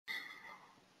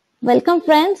Welcome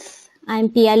friends, I'm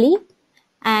Piali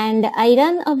and I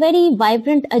run a very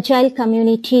vibrant Agile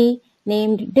community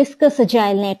named Discuss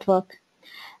Agile Network,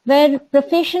 where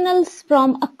professionals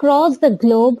from across the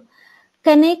globe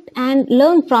connect and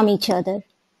learn from each other.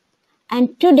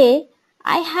 And today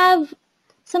I have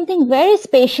something very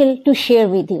special to share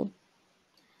with you.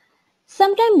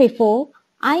 Sometime before,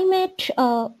 I met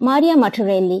Maria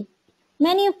Matarelli.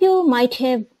 Many of you might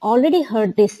have already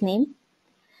heard this name.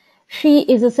 She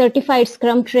is a certified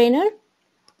Scrum trainer,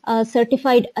 a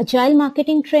certified Agile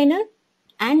marketing trainer,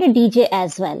 and a DJ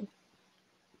as well.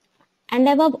 And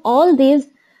above all these,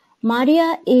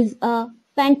 Maria is a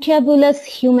fantabulous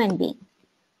human being.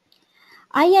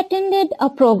 I attended a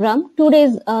program, 2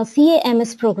 days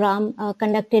CAMS program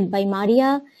conducted by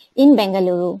Maria in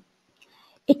Bengaluru.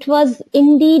 It was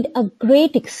indeed a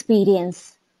great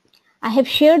experience. I have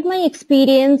shared my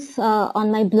experience on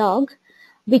my blog,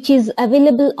 which is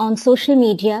available on social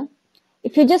media.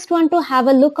 If you just want to have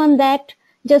a look on that,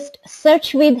 just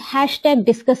search with hashtag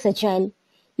 #DiscussAgile.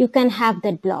 You can have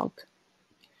that blog.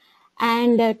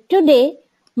 And today,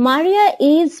 Maria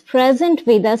is present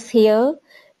with us here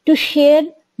to share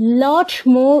lot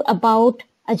more about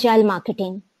Agile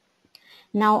marketing.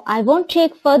 Now, I won't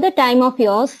take further time of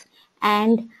yours,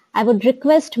 and I would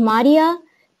request Maria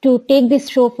to take this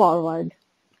show forward.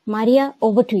 Maria,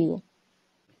 over to you.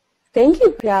 Thank you,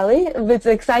 Piali. It's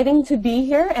exciting to be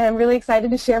here, and I'm really excited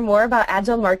to share more about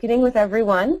Agile marketing with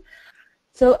everyone.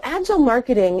 So Agile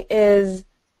marketing is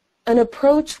an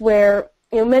approach where,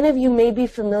 many of you may be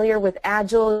familiar with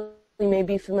Agile, you may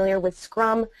be familiar with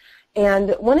Scrum,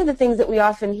 and one of the things that we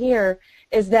often hear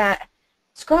is that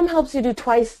Scrum helps you do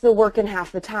twice the work in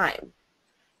half the time.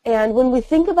 And when we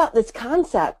think about this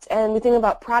concept and we think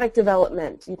about product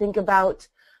development, you think about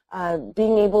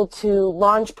being able to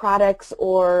launch products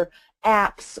or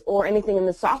apps or anything in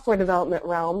the software development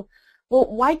realm, well,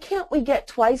 why can't we get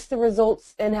twice the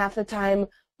results in half the time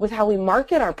with how we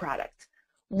market our product?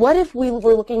 What if we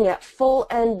were looking at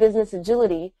full-end business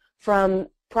agility from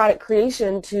product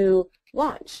creation to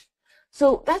launch?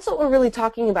 So that's what we're really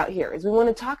talking about here, is we want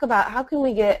to talk about how can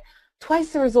we get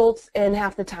twice the results in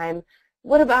half the time.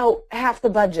 What about half the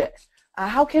budget?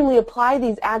 How can we apply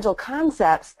these Agile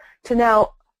concepts to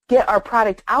now get our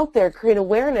product out there, create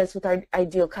awareness with our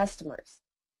ideal customers?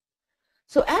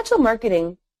 So Agile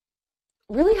marketing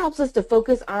really helps us to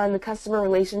focus on the customer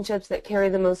relationships that carry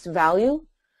the most value,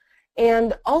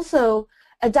 and also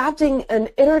adopting an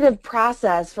iterative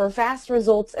process for fast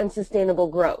results and sustainable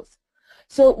growth.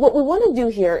 So what we want to do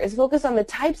here is focus on the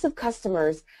types of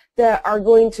customers that are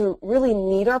going to really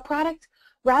need our product,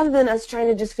 rather than us trying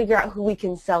to just figure out who we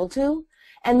can sell to.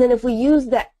 And then if we use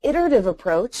that iterative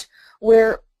approach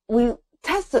where we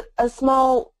test a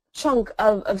small chunk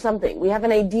of something, we have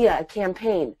an idea, a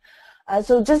campaign.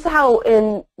 So just how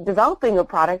in developing a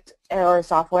product or a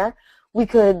software, we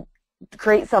could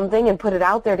create something and put it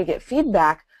out there to get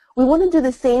feedback, we want to do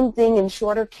the same thing in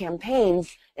shorter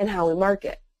campaigns in how we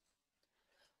market.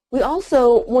 We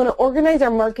also want to organize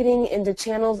our marketing into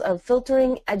channels of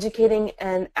filtering, educating,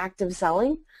 and active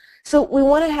selling. So we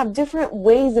want to have different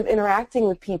ways of interacting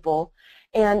with people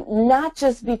and not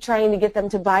just be trying to get them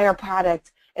to buy our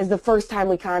product as the first time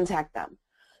we contact them,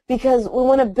 because we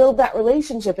want to build that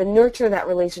relationship and nurture that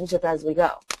relationship as we go.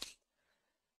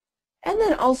 And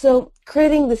then also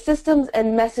creating the systems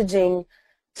and messaging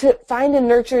to find and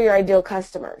nurture your ideal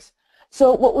customers.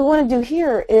 So what we want to do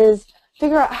here is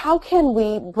figure out how can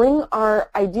we bring our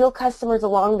ideal customers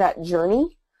along that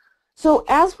journey. So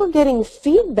as we're getting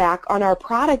feedback on our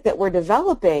product that we're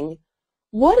developing,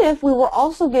 what if we were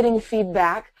also getting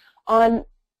feedback on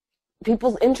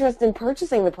people's interest in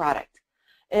purchasing the product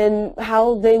and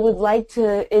how they would like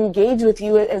to engage with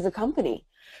you as a company?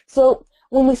 So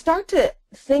when we start to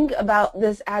think about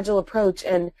this Agile approach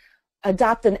and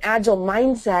adopt an Agile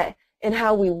mindset in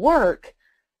how we work,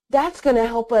 that's going to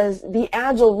help us be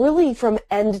Agile really from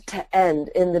end to end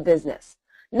in the business.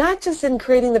 Not just in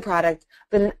creating the product,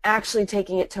 but in actually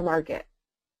taking it to market.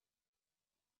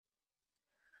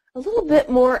 A little bit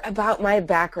more about my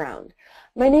background.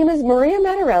 My name is Maria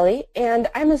Matarelli, and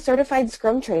I'm a certified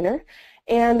Scrum trainer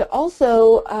and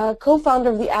also a co-founder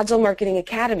of the Agile Marketing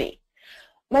Academy.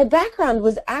 My background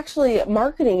was actually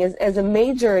marketing as a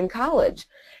major in college,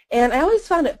 and I always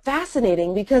found it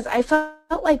fascinating because I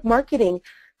felt like marketing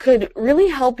could really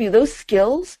help you. Those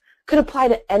skills could apply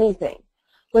to anything,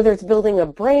 whether it's building a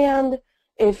brand,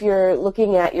 if you're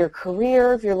looking at your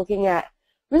career, if you're looking at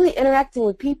really interacting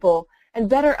with people and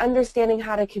better understanding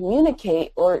how to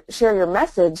communicate or share your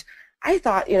message. I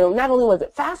thought, not only was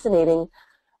it fascinating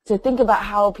to think about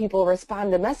how people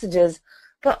respond to messages,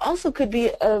 but also could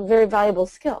be a very valuable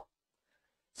skill.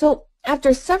 So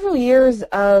after several years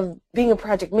of being a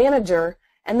project manager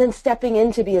and then stepping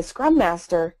in to be a Scrum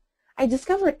Master, I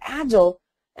discovered Agile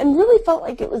and really felt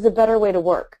like it was a better way to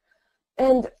work.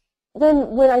 And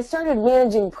then when I started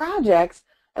managing projects,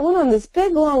 I went on this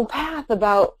big long path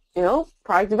about,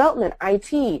 product development,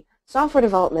 IT, software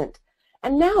development.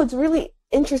 And now it's really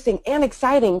interesting and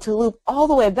exciting to loop all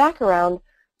the way back around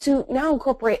to now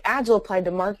incorporate Agile applied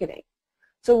to marketing.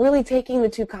 So really taking the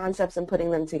two concepts and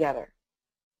putting them together.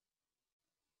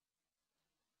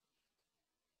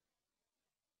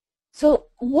 So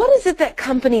what is it that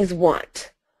companies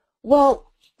want?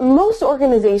 Well, most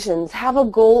organizations have a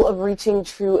goal of reaching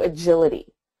true agility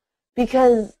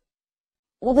because,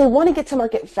 well, they want to get to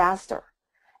market faster.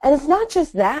 And it's not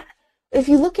just that. If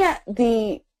you look at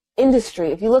the industry,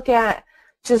 if you look at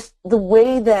just the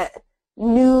way that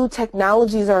new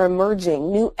technologies are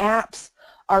emerging, new apps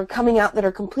are coming out that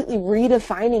are completely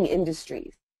redefining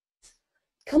industries,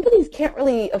 companies can't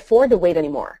really afford to wait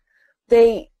anymore.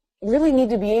 They really need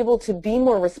to be able to be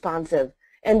more responsive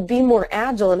and be more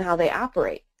agile in how they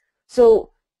operate.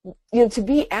 So, to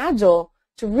be agile,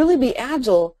 to really be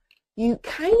agile, you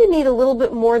kind of need a little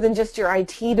bit more than just your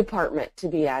IT department to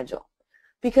be agile.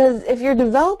 Because if you're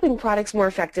developing products more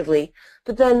effectively,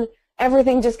 but then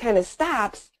everything just kind of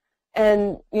stops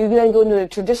and you then go into a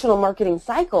traditional marketing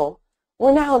cycle,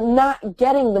 we're now not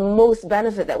getting the most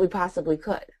benefit that we possibly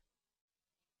could.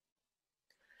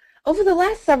 Over the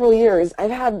last several years,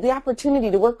 I've had the opportunity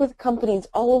to work with companies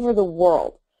all over the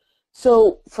world.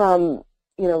 So from,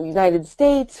 United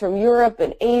States, from Europe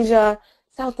and Asia,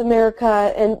 South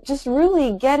America, and just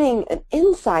really getting an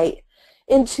insight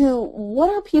into what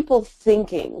are people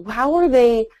thinking, how are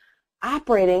they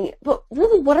operating, but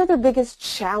really what are their biggest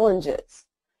challenges.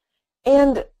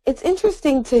 And it's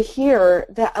interesting to hear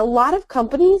that a lot of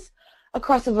companies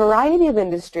across a variety of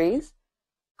industries,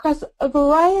 across a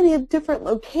variety of different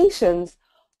locations,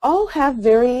 all have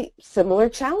very similar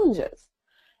challenges.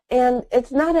 And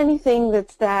it's not anything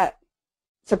that's that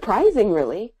surprising,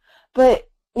 really, but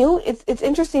it's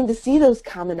interesting to see those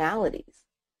commonalities.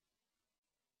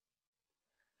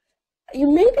 You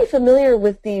may be familiar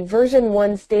with the version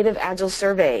 1 State of Agile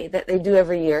survey that they do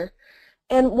every year.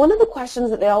 And one of the questions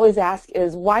that they always ask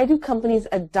is, why do companies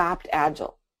adopt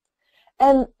Agile?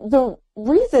 And the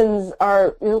reasons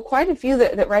are quite a few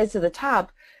that rise to the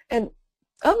top. And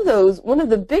of those, one of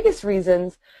the biggest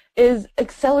reasons is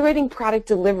accelerating product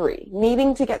delivery,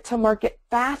 needing to get to market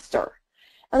faster,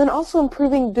 and then also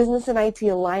improving business and IT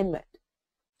alignment.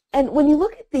 And when you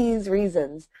look at these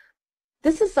reasons,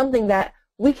 this is something that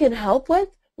we can help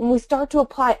with when we start to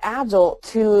apply Agile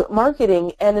to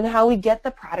marketing and in how we get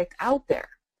the product out there.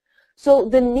 So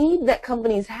the need that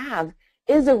companies have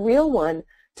is a real one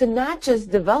to not just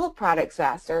develop products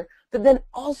faster, but then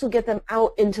also get them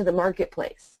out into the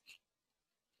marketplace.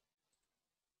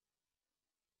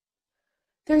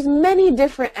 There's many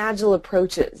different Agile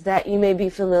approaches that you may be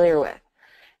familiar with.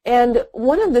 And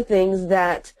one of the things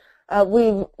that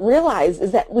we've realized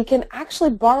is that we can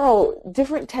actually borrow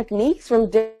different techniques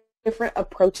from different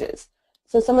approaches.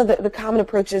 So some of the common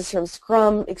approaches from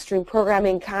Scrum, Extreme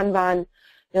Programming, Kanban,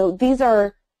 these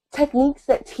are techniques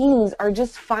that teams are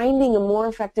just finding a more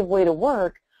effective way to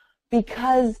work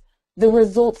because the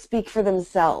results speak for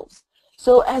themselves.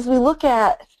 So as we look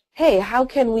at, hey, how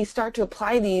can we start to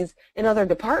apply these in other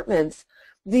departments,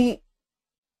 the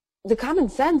common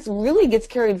sense really gets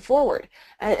carried forward.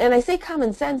 And I say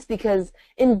common sense because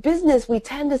in business we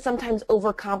tend to sometimes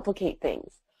overcomplicate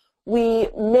things. We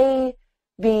may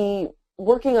be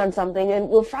working on something and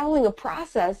we're following a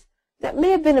process that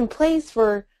may have been in place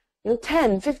for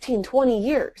 10, 15, 20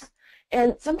 years.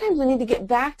 And sometimes we need to get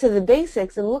back to the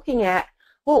basics and looking at,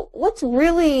 well, what's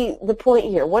really the point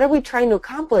here? What are we trying to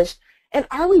accomplish? And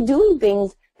are we doing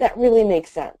things that really make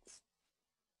sense?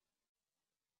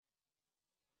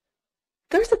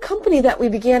 There's a company that we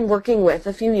began working with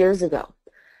a few years ago.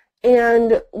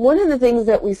 And one of the things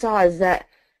that we saw is that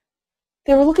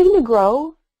they were looking to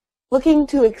grow, looking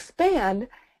to expand,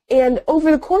 and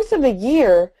over the course of a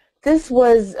year, this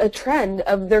was a trend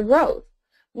of their growth.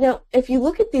 Now, if you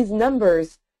look at these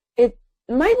numbers, it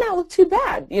might not look too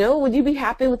bad. Would you be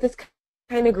happy with this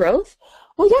kind of growth?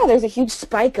 Well, yeah, there's a huge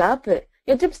spike up. It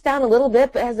dips down a little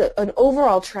bit, but has an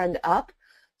overall trend up.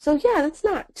 So, yeah, that's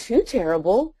not too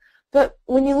terrible. But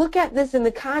when you look at this in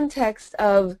the context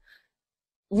of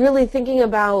really thinking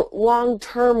about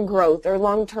long-term growth or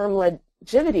long-term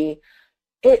longevity,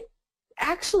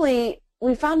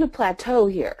 we found a plateau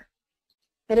here.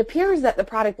 It appears that the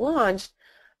product launched,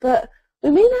 but we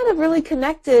may not have really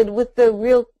connected with the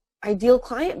real ideal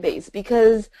client base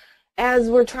because as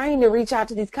we're trying to reach out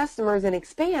to these customers and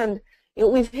expand,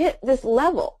 we've hit this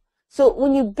level. So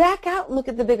when you back out and look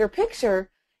at the bigger picture,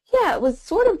 yeah, it was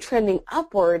sort of trending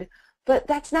upward, but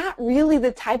that's not really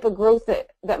the type of growth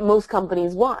that most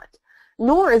companies want,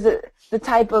 nor is it the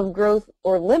type of growth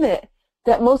or limit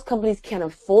that most companies can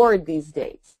afford these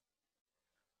days.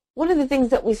 One of the things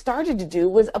that we started to do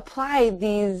was apply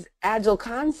these agile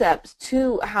concepts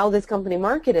to how this company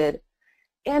marketed,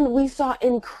 and we saw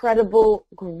incredible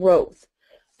growth.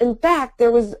 In fact,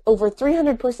 there was over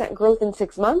 300% growth in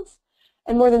 6 months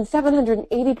and more than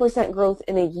 780% growth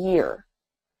in a year.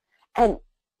 And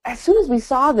as soon as we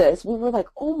saw this, we were like,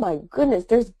 oh my goodness,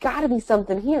 there's got to be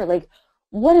something here. Like,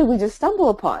 what did we just stumble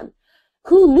upon?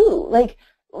 Who knew? Like,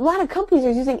 a lot of companies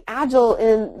are using Agile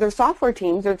in their software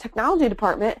teams or technology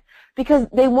department because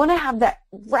they want to have that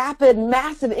rapid,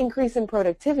 massive increase in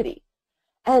productivity.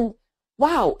 And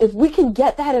wow, if we can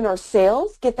get that in our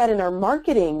sales, get that in our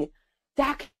marketing,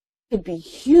 that could be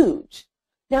huge.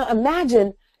 Now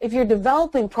imagine if you're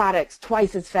developing products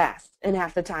twice as fast in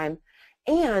half the time,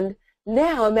 and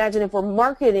now imagine if we're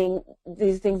marketing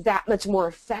these things that much more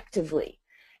effectively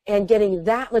and getting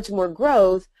that much more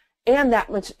growth and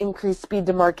that much increased speed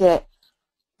to market.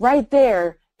 Right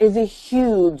there is a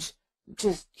huge,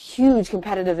 just huge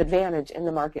competitive advantage in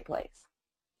the marketplace.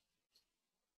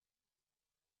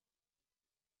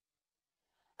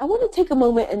 I want to take a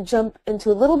moment and jump into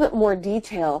a little bit more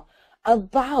detail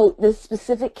about this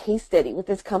specific case study with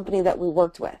this company that we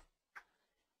worked with.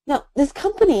 Now, this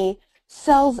company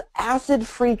sells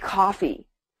acid-free coffee.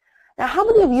 Now, how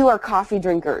many of you are coffee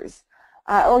drinkers?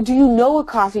 Or do you know a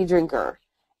coffee drinker?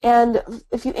 And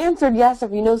if you answered yes, or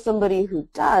if you know somebody who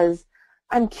does,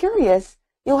 I'm curious,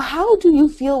 how do you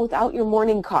feel without your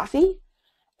morning coffee?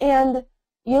 And,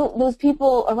 those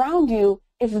people around you,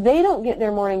 if they don't get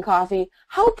their morning coffee,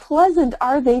 how pleasant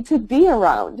are they to be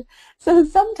around? So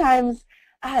sometimes,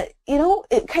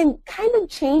 it can kind of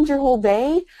change your whole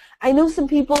day. I know some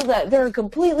people that they're a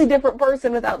completely different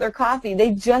person without their coffee.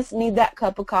 They just need that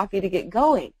cup of coffee to get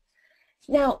going.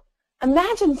 Now,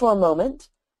 imagine for a moment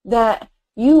that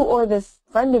you or this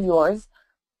friend of yours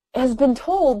has been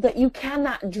told that you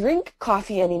cannot drink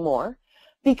coffee anymore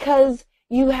because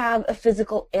you have a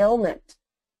physical ailment.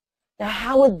 Now,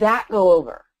 how would that go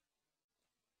over?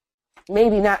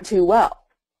 Maybe not too well.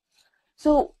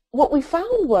 So what we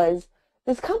found was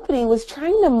this company was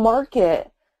trying to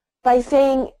market by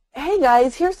saying, hey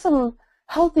guys, here's some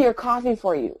healthier coffee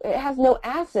for you. It has no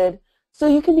acid, so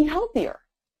you can be healthier.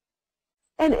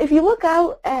 And if you look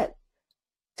out at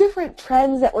different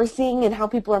trends that we're seeing in how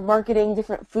people are marketing,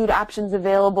 different food options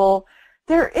available,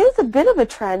 there is a bit of a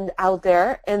trend out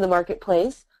there in the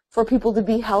marketplace for people to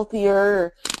be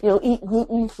healthier, or, eat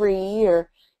gluten-free, or,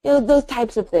 those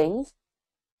types of things.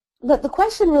 But the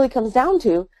question really comes down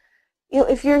to,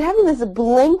 if you're having this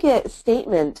blanket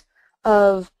statement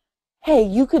of, hey,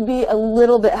 you could be a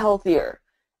little bit healthier,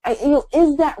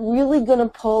 is that really going to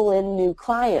pull in new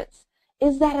clients?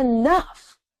 Is that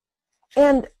enough?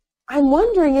 And I'm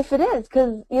wondering if it is,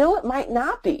 because, it might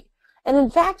not be. And in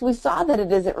fact, we saw that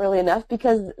it isn't really enough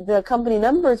because the company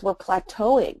numbers were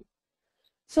plateauing.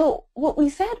 So what we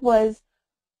said was,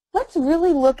 let's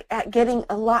really look at getting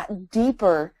a lot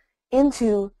deeper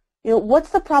into, what's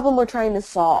the problem we're trying to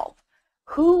solve?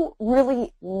 Who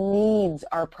really needs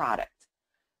our product?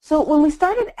 So when we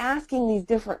started asking these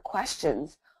different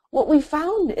questions, what we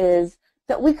found is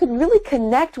that we could really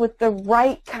connect with the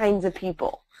right kinds of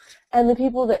people and the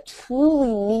people that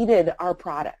truly needed our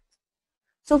product.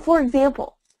 So for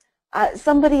example,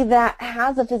 somebody that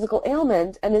has a physical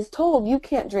ailment and is told you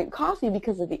can't drink coffee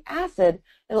because of the acid,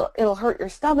 it'll hurt your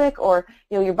stomach, or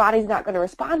your body's not going to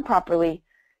respond properly.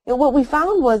 What we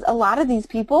found was a lot of these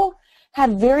people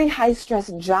had very high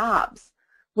stress jobs,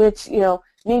 which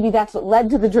maybe that's what led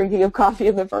to the drinking of coffee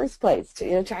in the first place.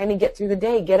 Trying to get through the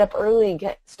day, get up early,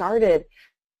 get started,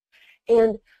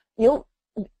 and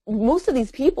most of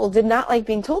these people did not like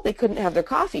being told they couldn't have their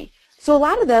coffee. So a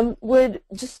lot of them would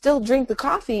just still drink the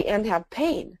coffee and have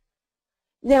pain.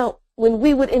 Now, when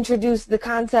we would introduce the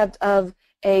concept of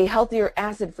a healthier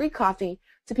acid-free coffee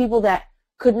to people that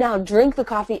could now drink the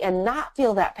coffee and not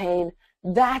feel that pain,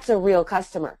 that's a real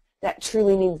customer that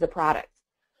truly needs the product.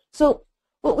 So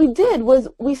what we did was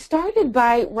we started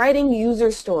by writing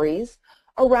user stories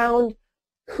around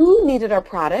who needed our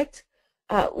product,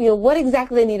 what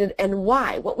exactly they needed and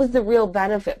why. What was the real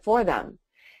benefit for them?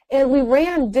 And we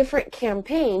ran different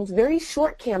campaigns, very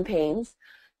short campaigns,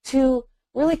 to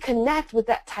really connect with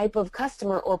that type of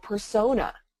customer or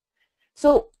persona.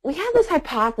 So we had this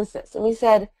hypothesis, and we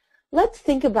said, let's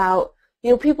think about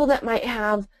people that might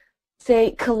have,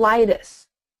 say, colitis,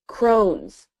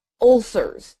 Crohn's,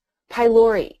 ulcers,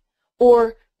 pylori,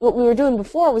 or what we were doing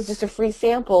before was just a free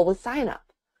sample with sign up.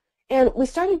 And we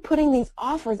started putting these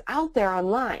offers out there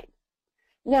online.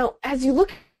 Now, as you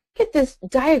look at this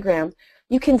diagram,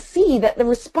 you can see that the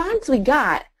response we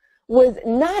got was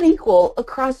not equal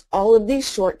across all of these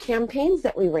short campaigns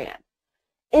that we ran.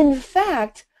 In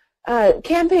fact,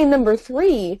 campaign number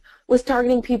 3 was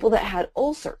targeting people that had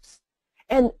ulcers,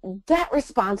 and that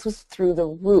response was through the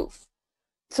roof.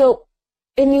 So,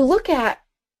 when you look at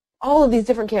all of these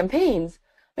different campaigns,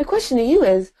 my question to you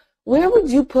is, where would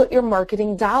you put your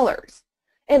marketing dollars?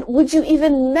 And would you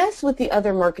even mess with the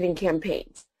other marketing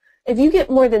campaigns? If you get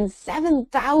more than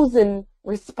 7,000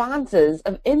 responses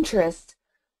of interest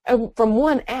from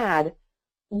one ad,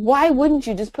 why wouldn't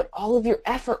you just put all of your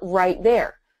effort right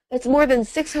there? That's more than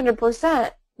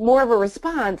 600% more of a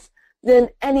response than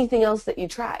anything else that you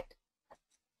tried.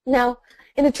 Now,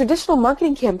 in a traditional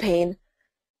marketing campaign,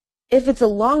 if it's a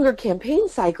longer campaign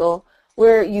cycle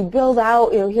where you build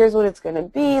out, here's what it's going to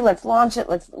be, let's launch it,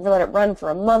 let's let it run for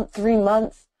a month, 3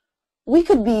 months, we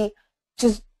could be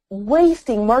just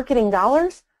wasting marketing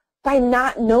dollars by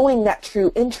not knowing that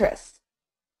true interest.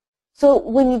 So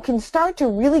when you can start to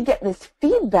really get this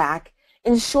feedback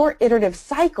in short iterative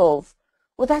cycles,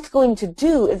 what that's going to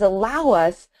do is allow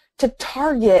us to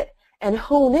target and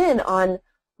hone in on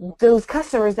those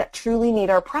customers that truly need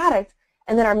our product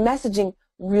and that our messaging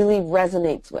really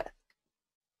resonates with.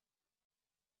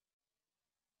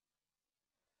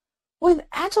 With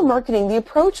Agile marketing, the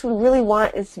approach we really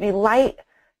want is to be light,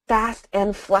 fast,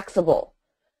 and flexible,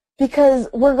 because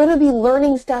we're going to be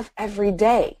learning stuff every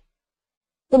day.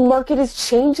 The market is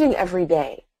changing every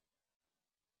day.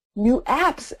 New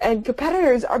apps and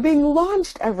competitors are being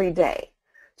launched every day.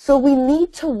 So we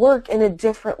need to work in a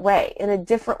different way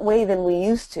than we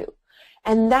used to.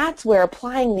 And that's where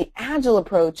applying the Agile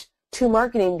approach to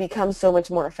marketing becomes so much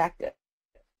more effective.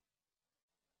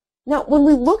 Now, when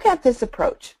we look at this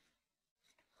approach,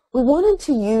 we wanted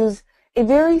to use a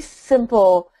very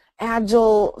simple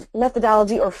Agile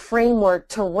methodology or framework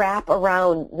to wrap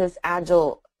around this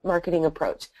Agile marketing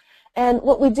approach. And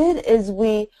what we did is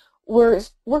we were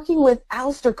working with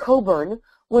Alistair Coburn,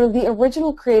 one of the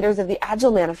original creators of the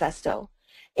Agile Manifesto,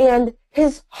 and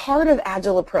his Heart of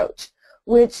Agile approach,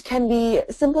 which can be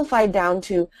simplified down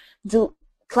to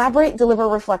collaborate, deliver,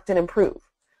 reflect, and improve.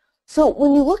 So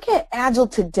when you look at Agile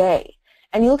today,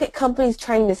 and you look at companies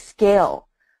trying to scale,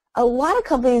 a lot of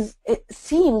companies, it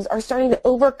seems, are starting to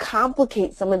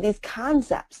overcomplicate some of these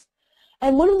concepts.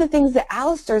 And one of the things that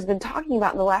Alistair has been talking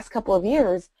about in the last couple of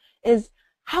years is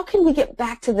how can we get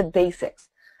back to the basics?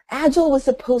 Agile was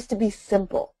supposed to be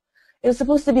simple. It was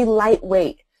supposed to be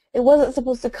lightweight. It wasn't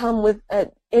supposed to come with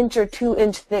an 1 or 2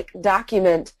 inch thick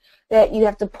document that you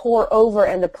have to pore over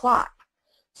and apply.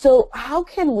 So how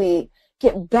can we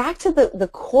get back to the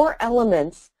core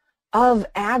elements of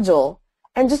Agile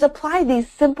and just apply these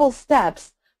simple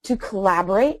steps to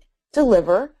collaborate,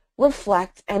 deliver,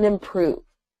 reflect, and improve?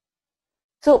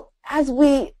 So as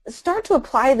we start to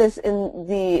apply this in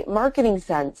the marketing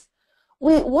sense,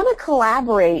 we want to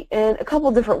collaborate in a couple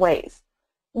different ways.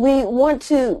 We want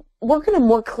to work in a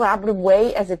more collaborative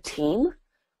way as a team,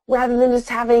 rather than just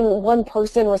having one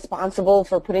person responsible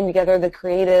for putting together the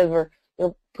creative or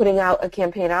putting out a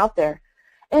campaign out there.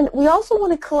 And we also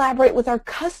want to collaborate with our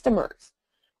customers.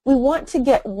 We want to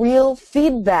get real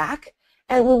feedback,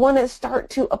 and we want to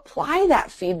start to apply that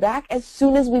feedback as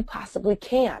soon as we possibly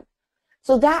can.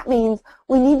 So that means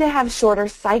we need to have shorter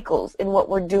cycles in what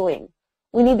we're doing.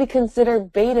 We need to consider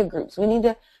beta groups. We need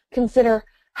to consider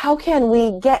how can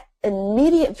we get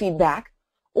immediate feedback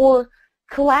or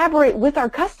collaborate with our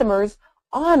customers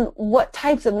on what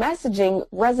types of messaging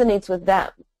resonates with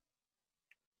them.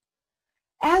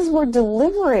 As we're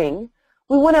delivering,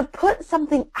 we want to put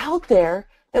something out there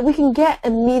that we can get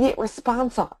immediate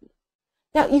response on.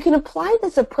 Now, you can apply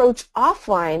this approach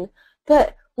offline,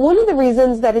 but one of the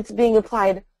reasons that it's being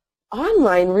applied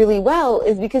online really well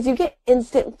is because you get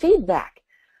instant feedback.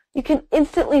 You can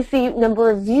instantly see number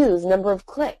of views, number of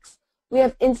clicks. We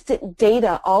have instant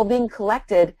data all being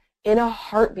collected in a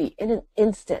heartbeat, in an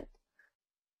instant.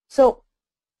 So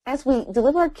as we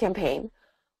deliver a campaign,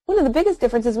 one of the biggest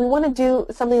differences, we want to do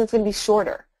something that's going to be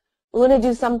shorter. We want to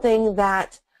do something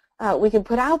that we can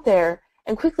put out there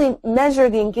and quickly measure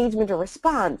the engagement or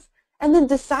response, and then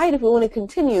decide if we want to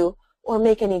continue or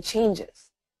make any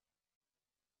changes.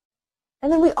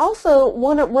 And then we also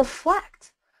want to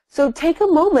reflect. So take a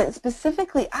moment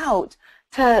specifically out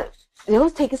to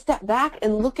take a step back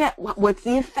and look at what's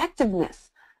the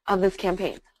effectiveness of this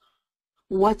campaign,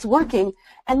 what's working,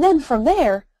 and then from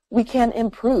there we can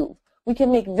improve. We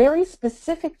can make very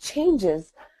specific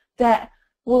changes that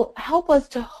will help us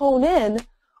to hone in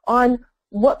on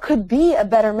what could be a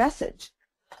better message.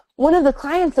 One of the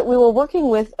clients that we were working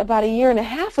with about a year and a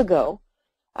half ago,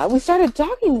 we started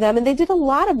talking to them, and they did a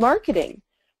lot of marketing.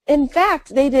 In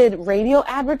fact, they did radio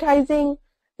advertising,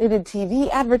 they did TV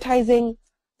advertising,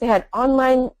 they had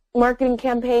online marketing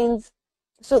campaigns.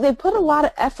 So they put a lot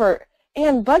of effort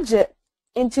and budget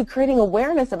into creating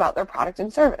awareness about their product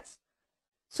and service.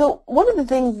 So one of the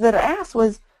things that I asked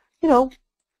was,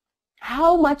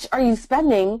 how much are you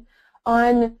spending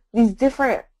on these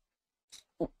different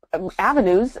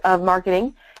avenues of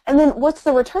marketing, and then what's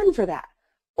the return for that?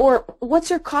 Or what's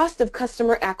your cost of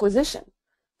customer acquisition?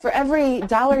 For every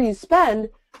dollar you spend,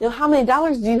 how many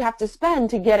dollars do you have to spend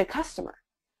to get a customer?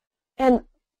 And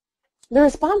the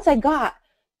response I got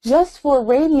just for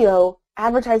radio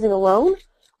advertising alone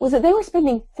was that they were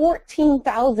spending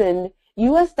 $14,000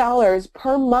 US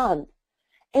per month,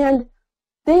 and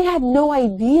they had no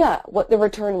idea what the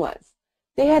return was.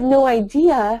 They had no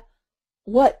idea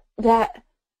what that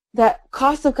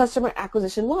cost of customer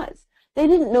acquisition was. They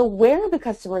didn't know where the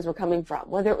customers were coming from,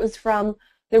 whether it was from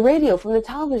the radio, from the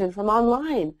television, from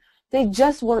online. They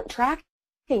just weren't tracking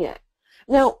it.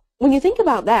 Now, when you think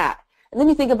about that, and then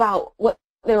you think about what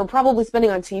they were probably spending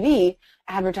on TV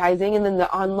advertising and then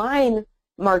the online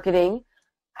marketing,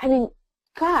 I mean,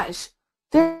 gosh,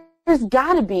 there's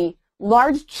got to be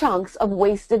large chunks of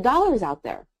wasted dollars out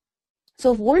there.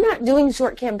 So if we're not doing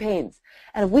short campaigns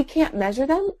and if we can't measure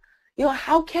them,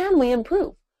 how can we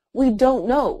improve? We don't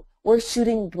know. We're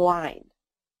shooting blind.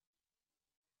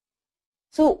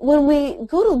 So when we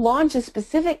go to launch a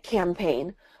specific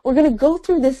campaign, we're going to go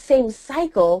through this same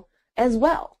cycle as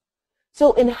well.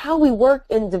 So in how we work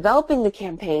in developing the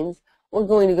campaigns, we're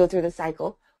going to go through the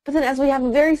cycle. But then as we have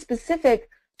a very specific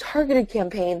targeted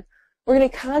campaign, we're going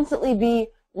to constantly be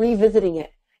revisiting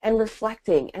it and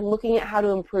reflecting and looking at how to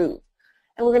improve.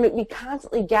 And we're going to be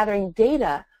constantly gathering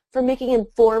data for making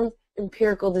informed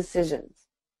empirical decisions.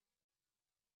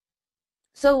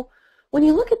 So when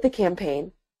you look at the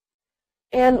campaign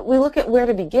and we look at where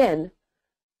to begin,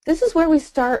 this is where we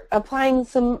start applying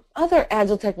some other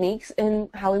Agile techniques in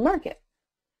how we market.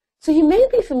 So you may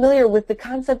be familiar with the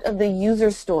concept of the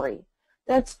user story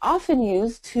that's often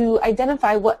used to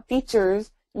identify what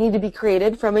features need to be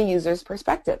created from a user's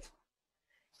perspective.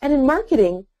 And in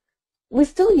marketing, we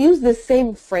still use this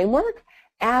same framework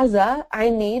as a I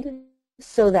need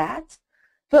so that,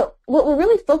 but what we're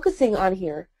really focusing on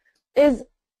here is,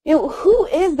 who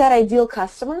is that ideal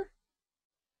customer?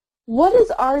 What is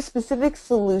our specific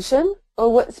solution,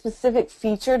 or what specific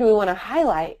feature do we want to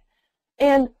highlight?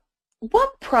 And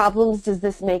what problems does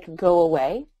this make go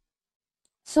away?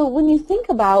 So when you think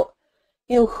about,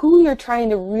 who you're trying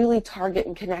to really target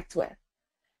and connect with,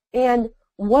 and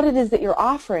what it is that you're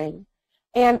offering,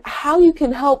 and how you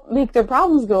can help make their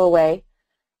problems go away,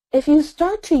 if you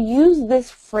start to use this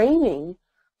framing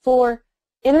for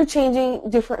interchanging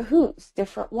different who's,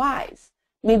 different whys,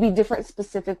 maybe different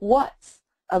specific what's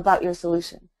about your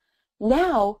solution,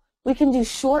 now we can do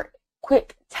short,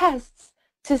 quick tests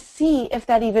to see if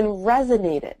that even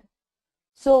resonated.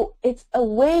 So it's a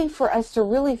way for us to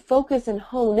really focus and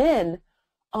hone in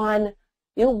on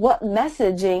what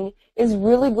messaging is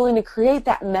really going to create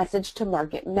that message to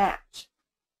market match.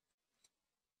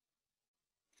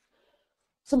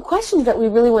 Some questions that we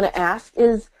really want to ask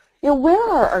is, where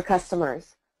are our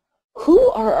customers? Who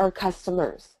are our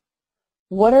customers?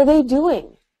 What are they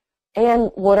doing?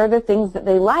 And what are the things that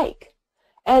they like?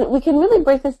 And we can really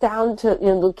break this down to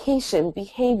location,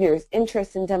 behaviors,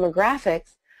 interests, and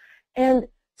demographics, and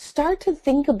start to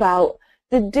think about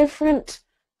the different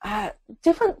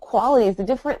qualities, the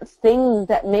different things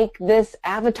that make this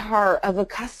avatar of a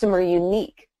customer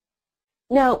unique.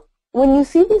 Now, when you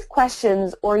see these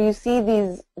questions or you see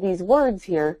these words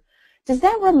here, does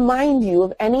that remind you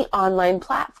of any online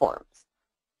platforms?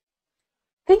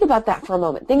 Think about that for a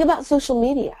moment. Think about social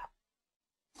media.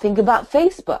 Think about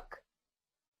Facebook.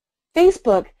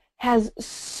 Facebook has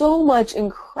so much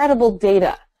incredible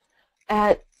data.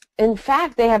 In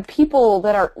fact, they have people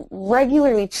that are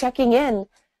regularly checking in,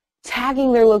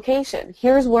 tagging their location.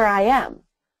 Here's where I am.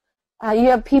 You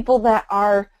have people that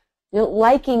are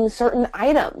liking certain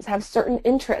items, have certain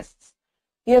interests.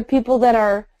 You have people that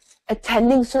are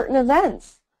attending certain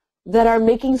events, that are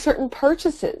making certain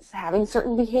purchases, having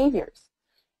certain behaviors.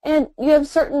 And you have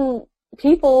certain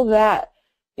people that,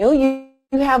 you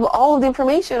have all of the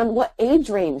information on what age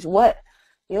range, what,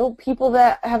 people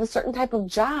that have a certain type of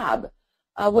job,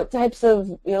 what types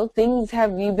of, things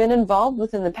have you been involved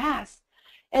with in the past.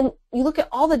 And you look at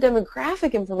all the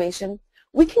demographic information,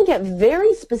 we can get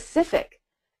very specific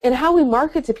in how we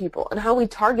market to people and how we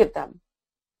target them.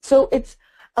 So it's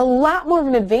a lot more of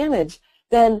an advantage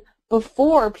than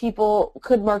before people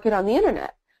could market on the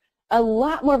internet. A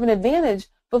lot more of an advantage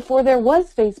before there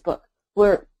was Facebook,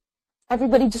 where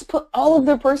everybody just put all of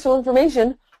their personal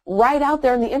information right out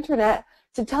there on the internet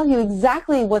to tell you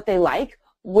exactly what they like,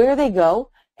 where they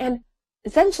go, and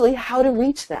essentially how to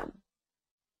reach them.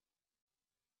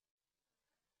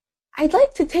 I'd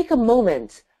like to take a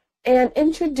moment and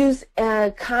introduce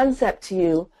a concept to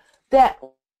you that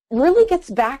really gets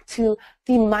back to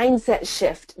the mindset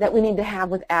shift that we need to have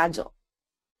with Agile.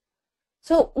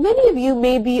 So many of you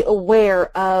may be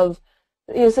aware of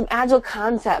some Agile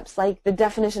concepts like the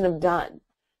definition of done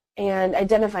and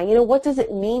identifying, what does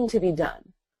it mean to be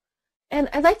done? And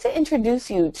I'd like to introduce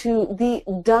you to the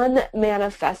Done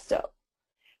Manifesto.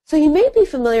 So you may be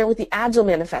familiar with the Agile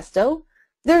Manifesto.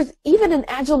 There's even an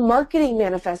Agile Marketing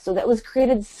Manifesto that was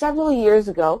created several years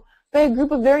ago by a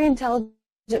group of very intelligent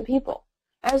people.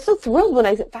 I was so thrilled when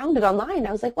I found it online.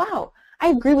 I was like, wow, I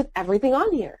agree with everything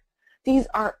on here. These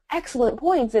are excellent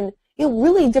points and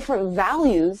really different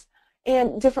values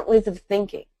and different ways of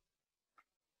thinking.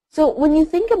 So when you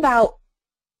think about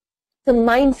the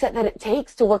mindset that it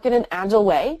takes to work in an Agile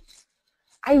way,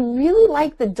 I really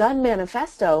like the Done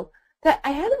Manifesto that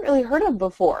I hadn't really heard of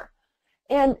before.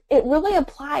 And it really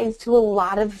applies to a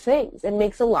lot of things and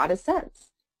makes a lot of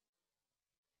sense.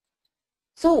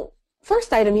 So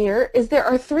first item here is there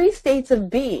are 3 states of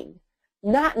being: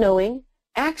 not knowing,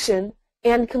 action,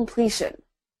 and completion.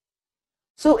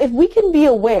 So if we can be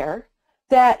aware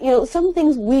that, some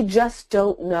things we just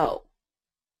don't know,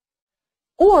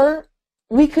 or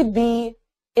we could be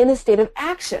in a state of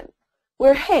action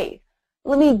where, hey,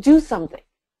 let me do something.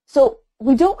 So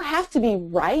we don't have to be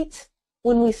right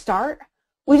when we start.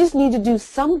 We just need to do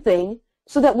something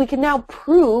so that we can now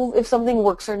prove if something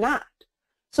works or not.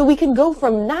 So we can go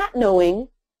from not knowing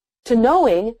to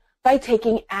knowing by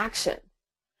taking action.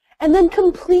 And then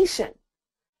completion.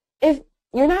 If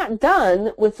you're not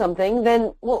done with something,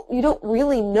 then, well, you don't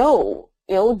really know,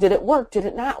 did it work, did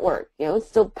it not work? It's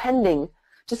still pending,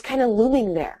 just kind of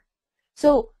looming there.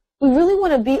 So we really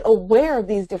want to be aware of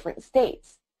these different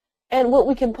states. And what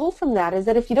we can pull from that is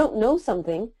that if you don't know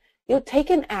something, take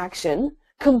an action,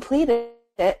 complete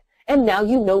it, and now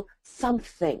you know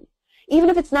something. Even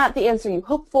if it's not the answer you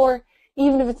hoped for,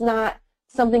 even if it's not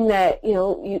something that,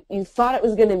 you thought it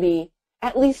was going to be,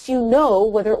 at least you know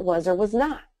whether it was or was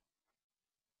not.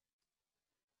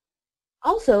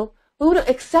 Also, we want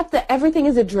to accept that everything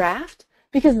is a draft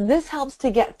because this helps to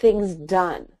get things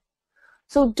done.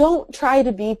 So don't try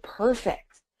to be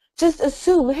perfect. Just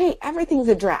assume, hey, everything's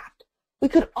a draft. We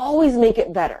could always make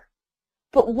it better.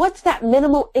 But what's that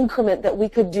minimal increment that we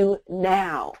could do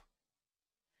now?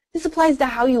 This applies to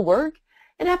how you work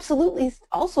and absolutely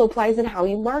also applies in how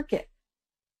you market.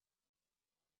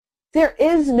 There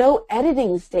is no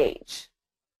editing stage.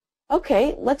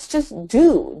 Okay, let's just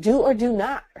do or do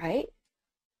not, right?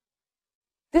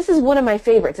 This is one of my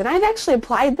favorites, and I've actually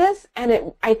applied this,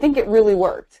 and I think it really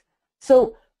worked.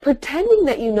 So pretending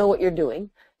that you know what you're doing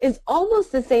is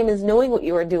almost the same as knowing what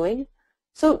you are doing.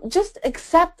 So just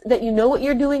accept that you know what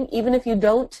you're doing, even if you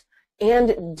don't,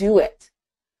 and do it.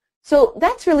 So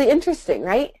that's really interesting,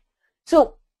 right?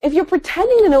 So if you're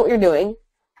pretending to know what you're doing,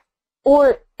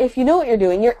 or if you know what you're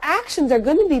doing, your actions are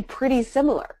going to be pretty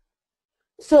similar.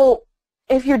 So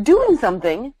if you're doing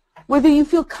something, whether you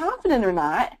feel confident or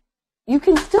not, you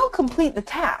can still complete the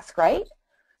task, right?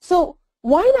 So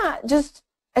why not just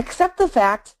accept the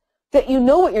fact that you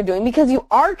know what you're doing because you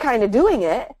are kind of doing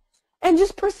it, and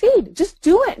just proceed. Just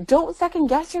do it. Don't second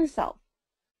guess yourself.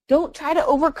 Don't try to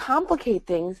overcomplicate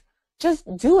things.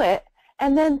 Just do it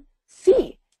and then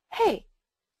see, hey,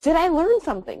 did I learn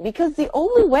something? Because the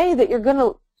only way that you're going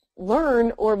to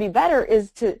learn or be better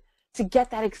is to get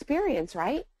that experience,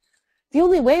 right? The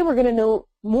only way we're going to know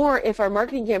more if our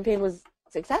marketing campaign was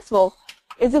successful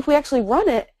is if we actually run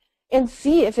it and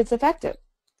see if it's effective.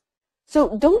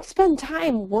 So don't spend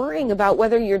time worrying about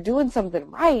whether you're doing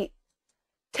something right.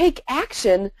 Take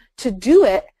action to do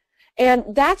it, and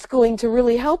that's going to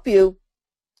really help you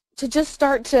to just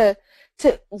start to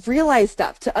realize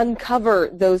stuff, to uncover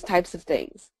those types of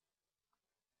things.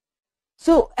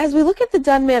 So as we look at the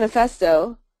Done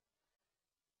Manifesto,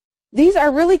 these are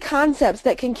really concepts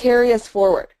that can carry us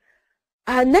forward.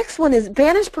 Next one is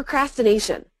banish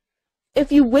procrastination. If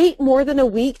you wait more than a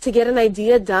week to get an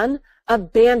idea done,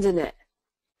 abandon it.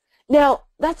 Now,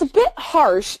 that's a bit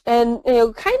harsh and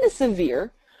kind of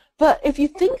severe, but if you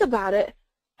think about it,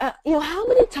 how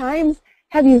many times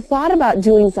have you thought about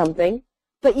doing something,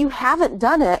 but you haven't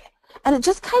done it, and it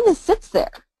just kind of sits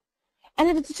there? And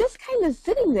if it's just kind of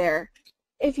sitting there,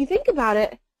 if you think about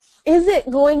it, is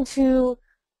it going to,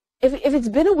 if it's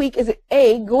been a week, is it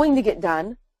A, going to get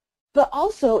done, But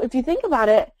also, if you think about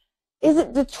it, is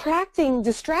it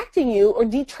distracting you or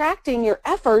detracting your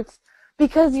efforts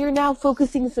because you're now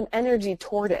focusing some energy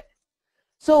toward it?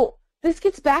 So this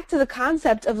gets back to the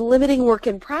concept of limiting work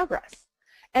in progress.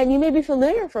 And you may be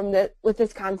familiar with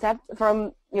this concept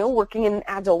from working in an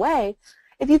agile way.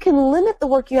 If you can limit the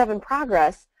work you have in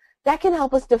progress, that can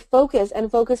help us to focus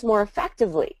and focus more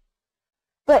effectively.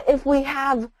 But if we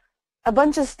have a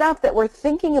bunch of stuff that we're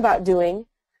thinking about doing,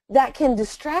 that can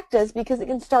distract us because it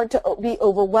can start to be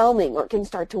overwhelming or it can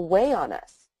start to weigh on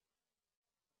us.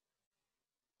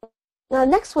 Now,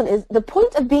 the next one is the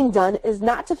point of being done is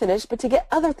not to finish, but to get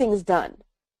other things done.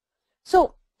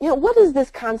 So, what is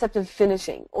this concept of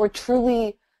finishing or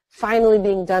truly finally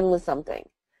being done with something?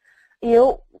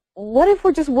 What if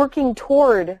we're just working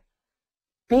toward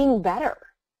being better?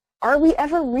 Are we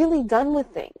ever really done with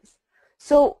things?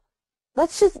 So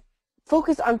let's just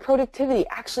focus on productivity,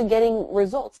 actually getting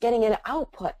results, getting an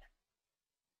output.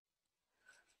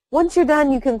 Once you're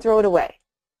done, you can throw it away.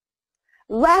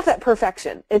 Laugh at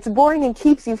perfection. It's boring and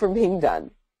keeps you from being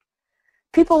done.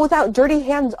 People without dirty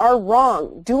hands are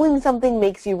wrong. Doing something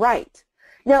makes you right.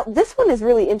 Now, this one is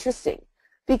really interesting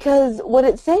because what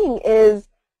it's saying is,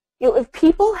 if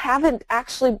people haven't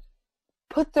actually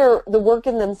put the work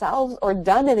in themselves or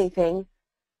done anything,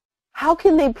 how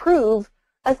can they prove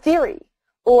a theory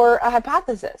or a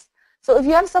hypothesis? So if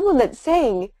you have someone that's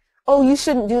saying, oh, you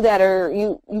shouldn't do that, or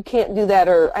you can't do that,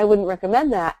 or I wouldn't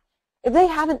recommend that, if they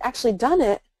haven't actually done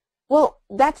it, well,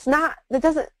 that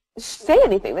doesn't say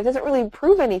anything. That doesn't really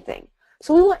prove anything.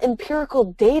 So we want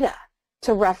empirical data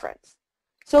to reference.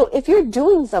 So if you're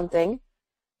doing something,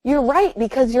 you're right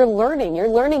because you're learning. You're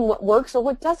learning what works or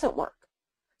what doesn't work.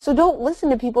 So don't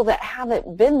listen to people that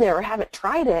haven't been there or haven't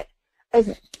tried it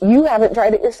if you haven't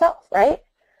tried it yourself, right?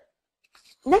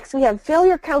 Next, we have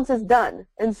failure counts as done,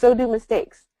 and so do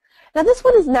mistakes. Now, this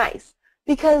one is nice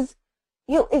because,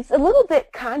 it's a little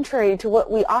bit contrary to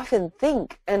what we often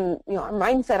think and, our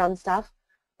mindset on stuff.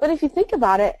 But if you think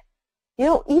about it,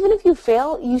 even if you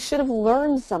fail, you should have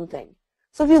learned something.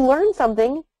 So if you learn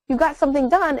something, you got something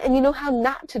done, and you know how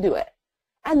not to do it.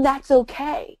 And that's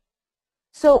okay.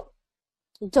 So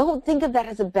don't think of that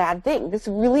as a bad thing. This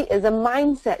really is a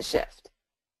mindset shift.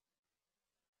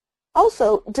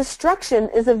 Also, destruction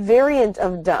is a variant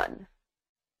of done.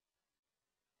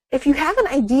 If you have an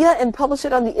idea and publish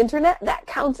it on the internet, that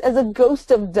counts as a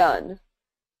ghost of done.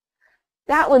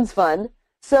 That one's fun.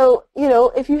 So,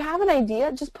 if you have an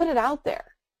idea, just put it out there.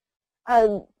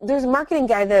 There's a marketing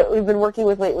guy that we've been working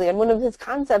with lately, and one of his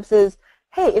concepts is,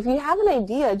 hey, if you have an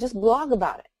idea, just blog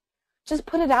about it. Just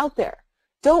put it out there.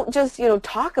 Don't just,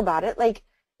 talk about it. Like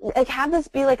have this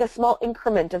be like a small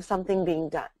increment of something being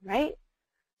done, right?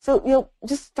 So,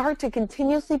 just start to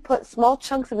continuously put small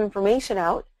chunks of information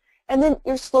out, and then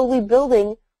you're slowly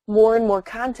building more and more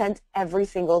content every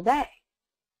single day.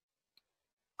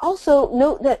 Also,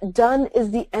 note that done is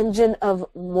the engine of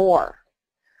more.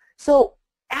 So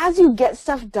as you get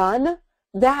stuff done,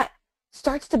 that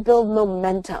starts to build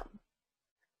momentum.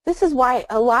 This is why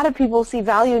a lot of people see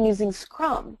value in using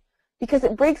Scrum, because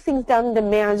it breaks things down into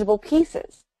manageable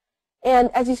pieces.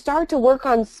 And as you start to work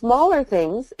on smaller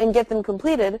things and get them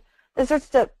completed, it starts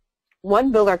to,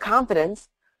 one, build our confidence.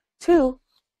 Two,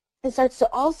 it starts to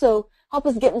also help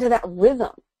us get into that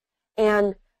rhythm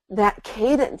and that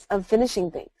cadence of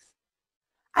finishing things.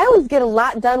 I always get a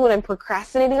lot done when I'm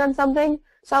procrastinating on something,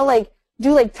 so I'll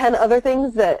do 10 other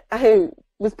things that I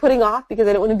was putting off because I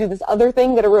didn't want to do this other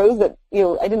thing that arose that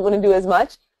I didn't want to do as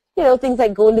much. Things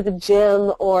like going to the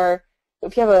gym, or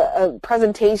if you have a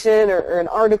presentation or an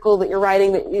article that you're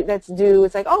writing that's due,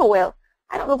 it's like, oh, well,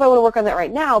 I don't know if I want to work on that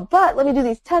right now, but let me do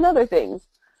these 10 other things.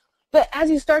 But as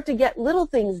you start to get little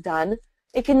things done,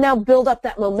 it can now build up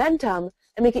that momentum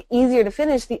and make it easier to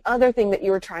finish the other thing that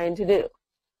you were trying to do.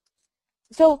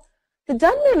 So the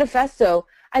Done Manifesto,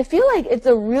 I feel like it's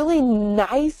a really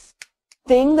nice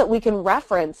thing that we can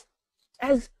reference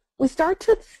as we start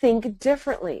to think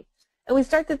differently. And we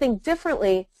start to think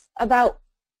differently about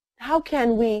how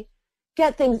can we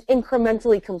get things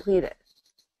incrementally completed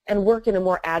and work in a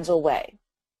more agile way.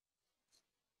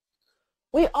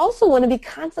 We also want to be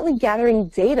constantly gathering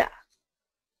data.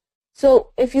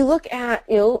 So if you look at,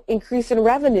 increase in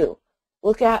revenue,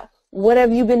 look at what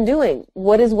have you been doing,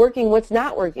 what is working, what's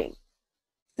not working.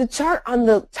 The chart on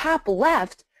the top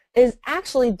left is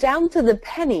actually down to the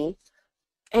penny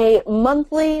a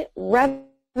monthly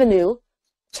revenue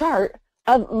chart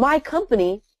of my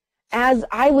company as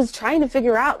I was trying to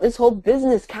figure out this whole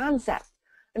business concept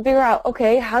and figure out,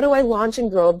 okay, how do I launch and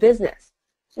grow a business?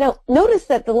 Now, notice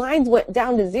that the lines went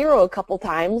down to 0 a couple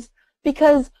times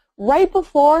because right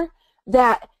before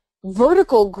that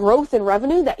vertical growth in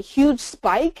revenue, that huge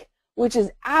spike, which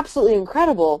is absolutely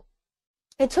incredible,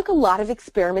 it took a lot of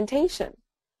experimentation.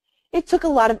 It took a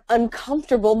lot of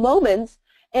uncomfortable moments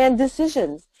and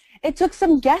decisions. It took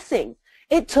some guessing.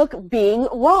 It took being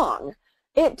wrong.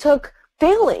 It took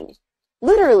failing,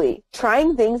 literally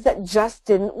trying things that just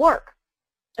didn't work.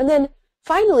 And then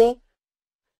finally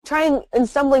trying and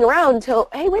stumbling around until,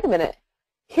 hey, wait a minute,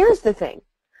 here's the thing.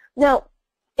 Now,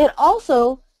 it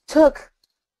also took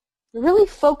really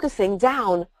focusing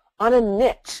down on a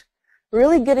niche,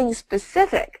 really getting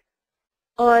specific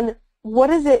on what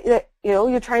is it that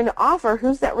you're trying to offer,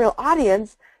 who's that real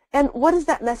audience, and what is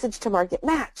that message to market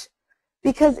match.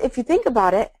 Because if you think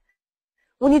about it,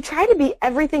 when you try to be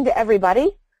everything to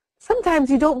everybody, sometimes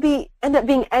you don't end up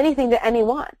being anything to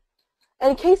anyone.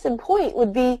 And a case in point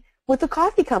would be with the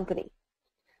coffee company.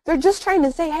 They're just trying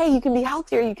to say, hey, you can be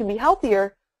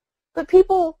healthier, but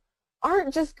people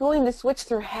aren't just going to switch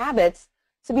their habits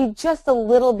to be just a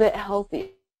little bit healthier.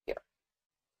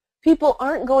 People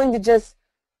aren't going to just,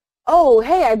 oh,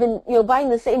 hey, I've been buying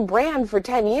the same brand for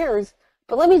 10 years,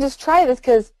 but let me just try this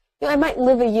because I might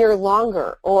live a year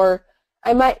longer, or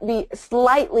I might be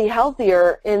slightly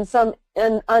healthier in some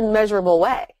unmeasurable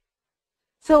way.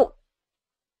 So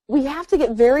we have to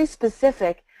get very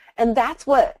specific, and that's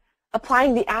what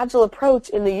applying the Agile approach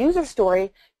in the user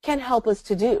story can help us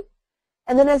to do.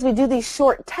 And then as we do these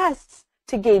short tests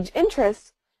to gauge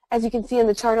interest, as you can see in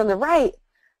the chart on the right,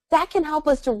 that can help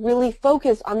us to really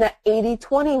focus on that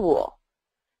 80-20 rule.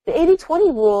 The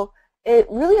 80-20 rule, it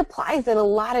really applies in a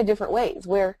lot of different ways,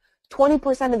 where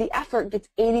 20% of the effort gets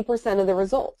 80% of the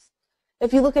results.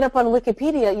 If you look it up on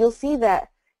Wikipedia, you'll see that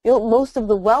most of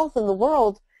the wealth in the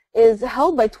world is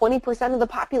held by 20% of the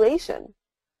population.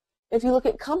 If you look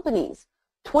at companies,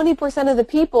 20% of the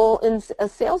people in a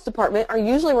sales department are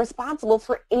usually responsible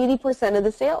for 80% of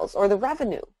the sales or the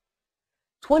revenue.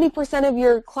 20% of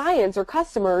your clients or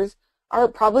customers are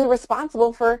probably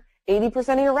responsible for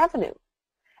 80% of your revenue.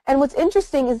 And what's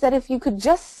interesting is that if you could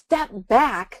just step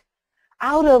back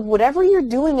out of whatever you're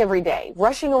doing every day,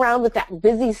 rushing around with that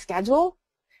busy schedule,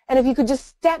 and if you could just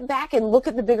step back and look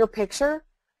at the bigger picture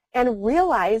and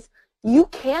realize you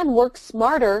can work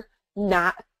smarter,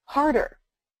 not harder.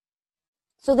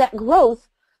 So that growth,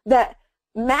 that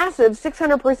massive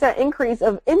 600% increase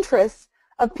of interest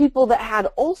of people that had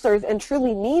ulcers and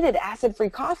truly needed acid-free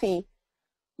coffee,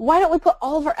 why don't we put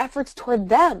all of our efforts toward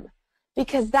them?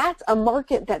 Because that's a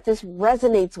market that this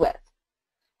resonates with.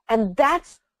 And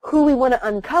that's who we want to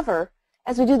uncover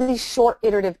as we do these short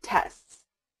iterative tests.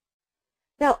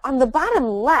 Now, on the bottom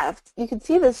left, you can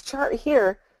see this chart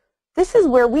here. This is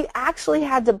where we actually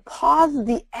had to pause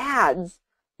the ads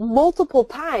multiple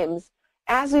times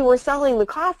as we were selling the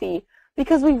coffee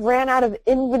because we ran out of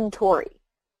inventory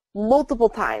multiple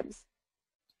times.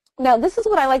 Now, this is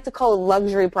what I like to call a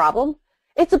luxury problem.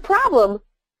 It's a problem,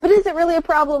 but is it really a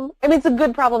problem? I mean, it's a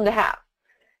good problem to have.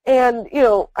 And,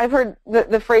 I've heard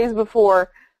the phrase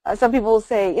before, some people will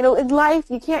say, in life,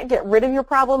 you can't get rid of your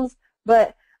problems,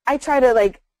 but I try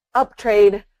to,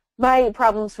 uptrade my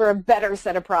problems for a better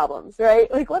set of problems, right?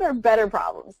 What are better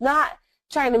problems? Not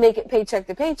trying to make it paycheck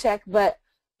to paycheck, but,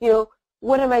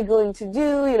 what am I going to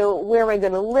do? Where am I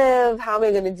going to live? How am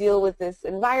I going to deal with this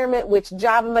environment? Which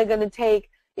job am I going to take?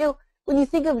 When you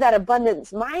think of that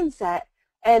abundance mindset,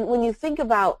 and when you think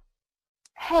about,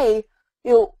 hey,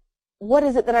 what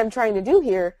is it that I'm trying to do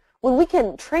here? When we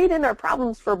can trade in our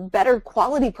problems for better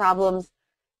quality problems,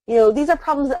 these are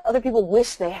problems that other people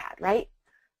wish they had, right?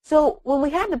 So when we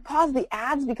had to pause the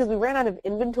ads because we ran out of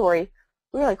inventory,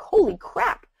 we were like, holy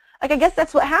crap. I guess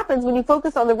that's what happens when you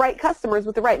focus on the right customers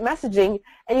with the right messaging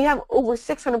and you have over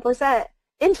 600%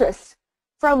 interest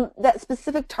from that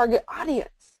specific target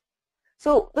audience.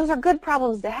 So those are good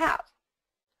problems to have.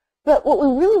 But what we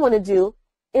really want to do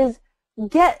is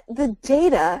get the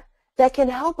data that can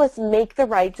help us make the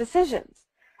right decisions.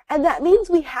 And that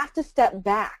means we have to step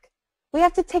back. We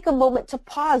have to take a moment to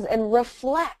pause and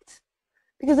reflect.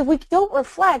 Because if we don't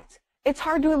reflect, it's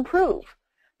hard to improve.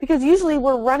 Because usually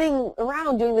we're running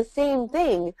around doing the same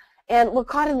thing and we're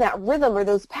caught in that rhythm or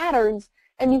those patterns,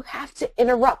 and you have to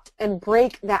interrupt and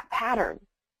break that pattern.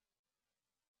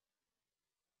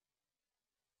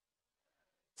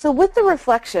 So with the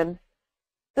reflection,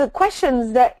 the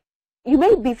questions that you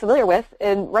may be familiar with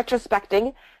in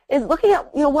retrospecting is looking at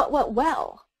what went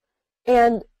well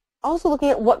and also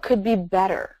looking at what could be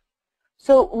better.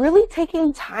 So really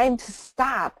taking time to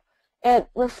stop and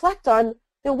reflect on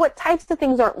what types of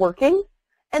things aren't working,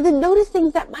 and then notice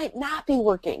things that might not be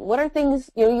working. What are things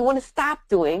you want to stop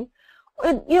doing?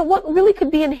 And what really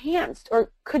could be enhanced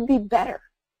or could be better?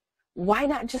 Why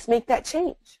not just make that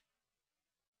change?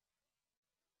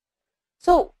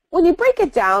 So when you break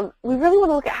it down, we really want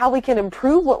to look at how we can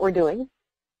improve what we're doing,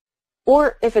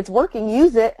 or if it's working,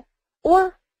 use it,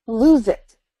 or lose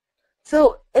it.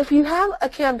 So if you have a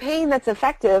campaign that's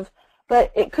effective,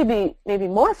 but it could be maybe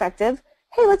more effective,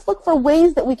 hey, let's look for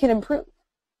ways that we can improve.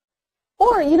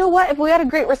 Or, you know what, if we had a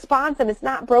great response and it's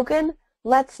not broken,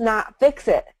 let's not fix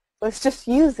it. Let's just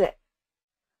use it.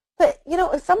 But, you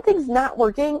know, if something's not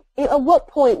working, at what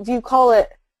point do you call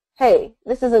it, hey,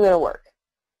 this isn't going to work?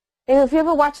 And if you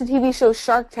ever watch the TV show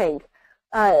Shark Tank,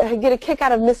 I get a kick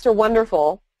out of Mr.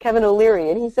 Wonderful, Kevin O'Leary,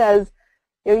 and he says,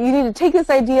 you know, you need to take this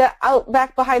idea out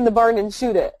back behind the barn and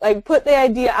shoot it. Like, put the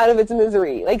idea out of its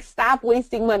misery. Like, stop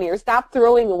wasting money or stop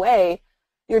throwing away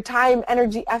your time,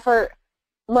 energy, effort,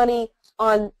 money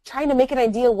on trying to make an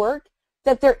idea work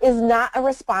that there is not a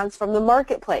response from the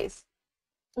marketplace.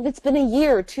 If it's been a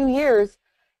year, 2 years,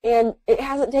 and it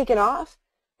hasn't taken off,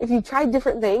 if you've tried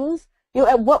different things, you know,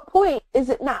 at what point is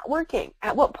it not working?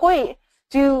 At what point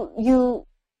do you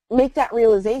make that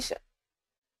realization?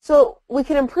 So we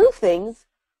can improve things.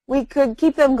 We could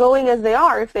keep them going as they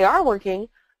are if they are working,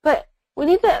 but we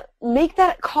need to make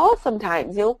that call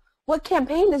sometimes. You know, what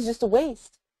campaign is just a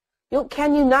waste? You know,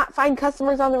 can you not find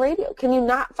customers on the radio? Can you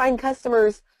not find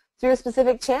customers through a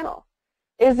specific channel?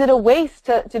 Is it a waste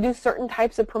to do certain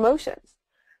types of promotions?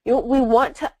 You know, we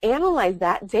want to analyze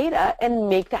that data and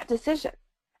make that decision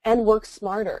and work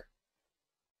smarter.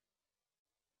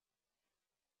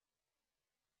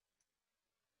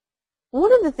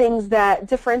 One of the things that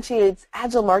differentiates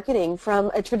Agile marketing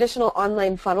from a traditional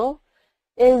online funnel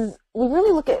is we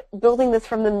really look at building this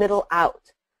from the middle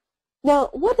out. Now,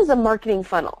 what is a marketing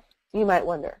funnel, you might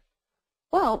wonder?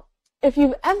 Well, if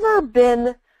you've ever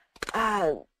been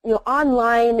you know,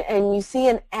 online and you see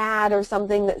an ad or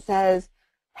something that says,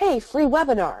 hey, free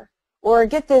webinar, or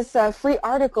get this free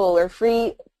article or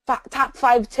free top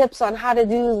 5 tips on how to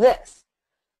do this,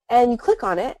 and you click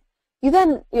on it, you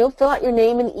then, you know, fill out your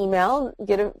name and email,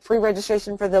 get a free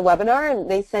registration for the webinar, and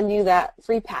they send you that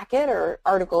free packet or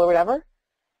article or whatever.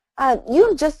 You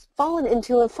have just fallen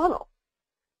into a funnel.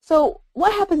 So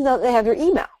what happens now that they have your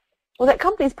email? Well, that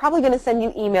company is probably going to send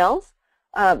you emails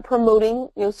promoting,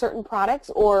 you know, certain products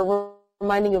or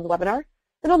reminding you of the webinar.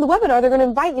 Then on the webinar, they're going to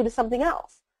invite you to something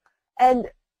else. And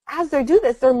as they do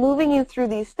this, they're moving you through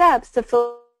these steps to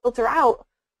filter out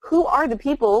who are the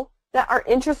people that are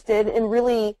interested in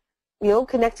really, you know,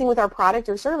 connecting with our product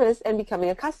or service and becoming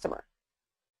a customer.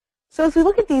 So as we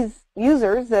look at these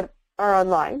users that are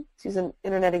online, to use an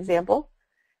internet example,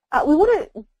 we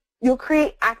want to, you know,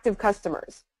 create active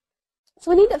customers.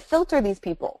 So we need to filter these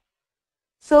people.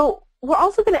 So we're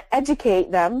also going to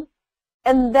educate them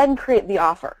and then create the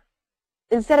offer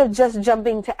instead of just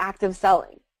jumping to active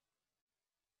selling.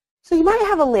 So you might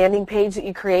have a landing page that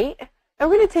you create, and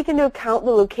we're going to take into account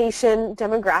the location,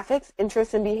 demographics,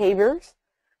 interests, and behaviors.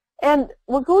 And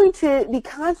we're going to be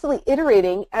constantly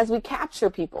iterating as we capture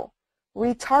people,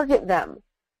 retarget them,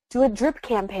 do a drip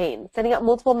campaign, sending out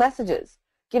multiple messages,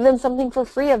 give them something for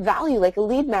free of value like a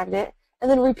lead magnet, and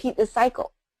then repeat the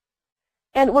cycle.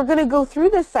 And we're going to go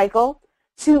through this cycle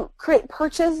to create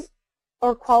purchase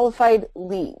or qualified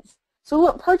leads. So we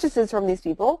want purchases from these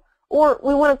people, or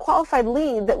we want a qualified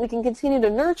lead that we can continue to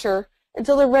nurture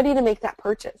until they're ready to make that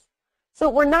purchase. So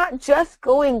we're not just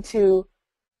going to,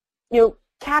 you know,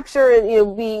 capture and, you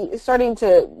know, be starting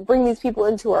to bring these people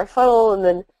into our funnel and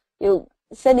then, you know,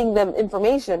 sending them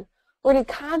information. We're going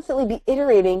to constantly be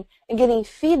iterating and getting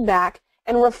feedback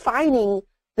and refining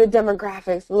the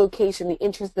demographics, the location, the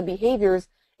interests, the behaviors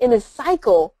in a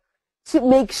cycle to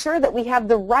make sure that we have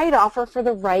the right offer for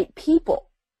the right people.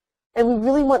 And we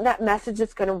really want that message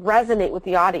that's going to resonate with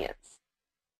the audience.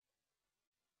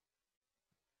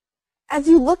 As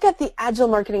you look at the Agile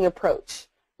marketing approach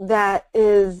that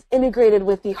is integrated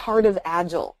with the Heart of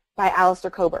Agile by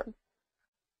Alistair Coburn,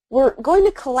 we're going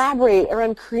to collaborate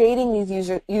around creating these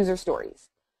user stories.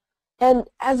 And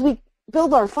as we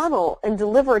build our funnel and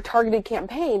deliver a targeted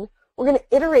campaign, we're going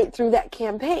to iterate through that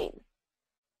campaign.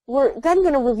 We're then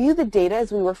going to review the data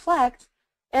as we reflect,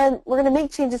 and we're going to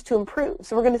make changes to improve.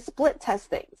 So we're going to split test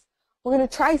things. We're going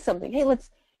to try something. Hey, let's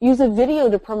use a video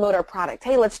to promote our product.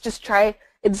 Hey, let's just try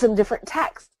in some different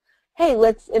text. Hey,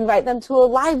 let's invite them to a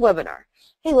live webinar.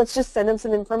 Hey, let's just send them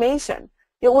some information.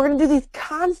 You know, we're going to do these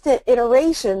constant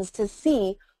iterations to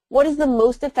see what is the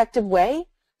most effective way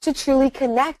to truly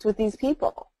connect with these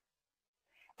people.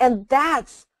 And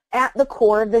that's at the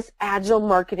core of this Agile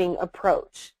marketing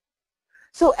approach.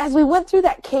 So as we went through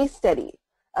that case study,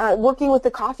 working with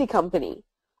the coffee company,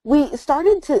 we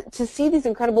started to see these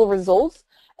incredible results,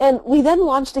 and we then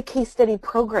launched a case study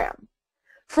program.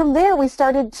 From there, we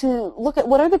started to look at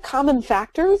what are the common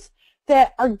factors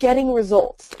that are getting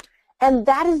results. And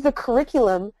that is the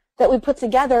curriculum that we put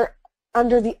together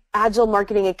under the Agile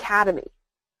Marketing Academy.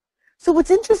 So what's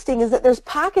interesting is that there's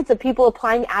pockets of people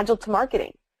applying Agile to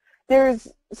marketing. There's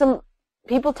some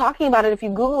people talking about it if you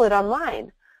Google it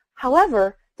online.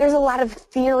 However, there's a lot of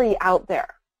theory out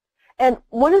there. And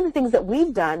one of the things that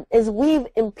we've done is we've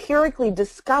empirically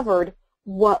discovered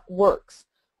what works.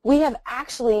 We have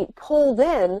actually pulled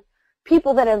in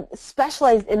people that have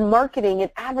specialized in marketing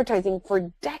and advertising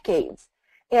for decades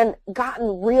and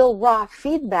gotten real raw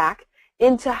feedback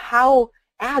into how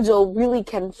Agile really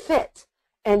can fit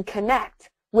and connect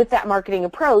with that marketing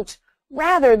approach,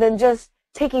 rather than just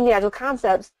taking the Agile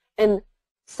concepts and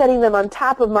setting them on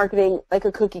top of marketing like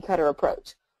a cookie cutter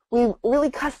approach. We've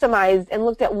really customized and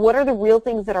looked at what are the real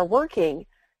things that are working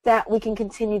that we can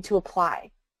continue to apply.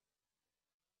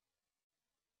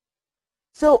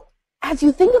 So as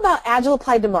you think about Agile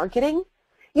applied to marketing,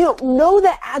 know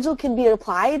that Agile can be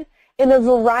applied in a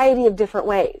variety of different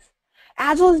ways.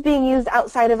 Agile is being used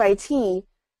outside of IT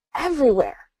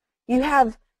everywhere. You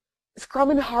have Scrum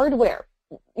and hardware.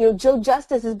 Joe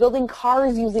Justice is building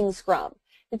cars using Scrum.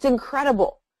 It's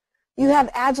incredible. You have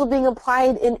Agile being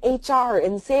applied in HR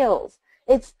and sales.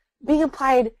 It's being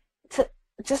applied to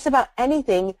just about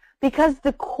anything because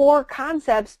the core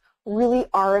concepts really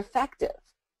are effective.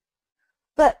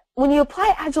 But when you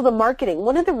apply Agile to marketing,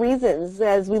 one of the reasons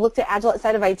as we looked at Agile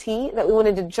outside of IT that we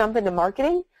wanted to jump into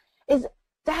marketing is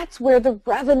that's where the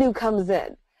revenue comes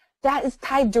in. That is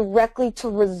tied directly to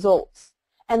results,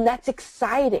 and that's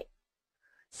exciting.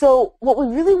 So what we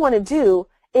really want to do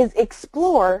is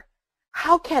explore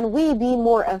how can we be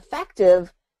more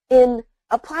effective in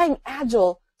applying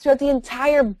Agile throughout the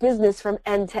entire business from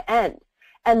end to end.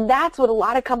 And that's what a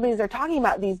lot of companies are talking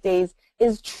about these days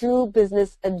is true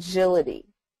business agility.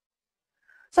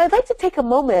 So I'd like to take a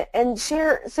moment and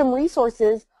share some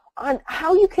resources on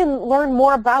how you can learn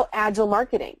more about Agile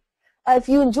marketing. If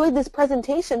you enjoyed this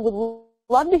presentation, we'd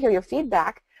love to hear your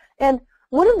feedback. And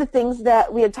one of the things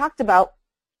that we had talked about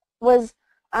was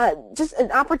just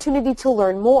an opportunity to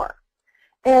learn more.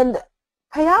 And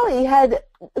Payali had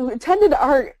attended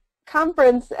our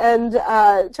conference and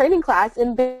training class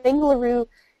in Bengaluru,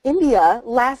 India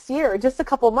last year, just a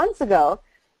couple months ago.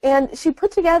 And she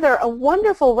put together a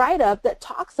wonderful write-up that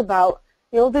talks about,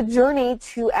 the journey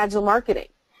to Agile marketing.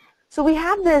 So we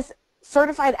have this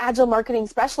Certified Agile Marketing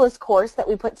Specialist course that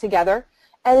we put together,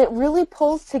 and it really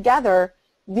pulls together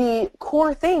the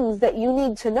core things that you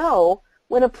need to know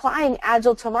when applying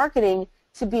Agile to marketing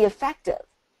to be effective.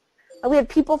 And we had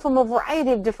people from a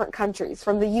variety of different countries,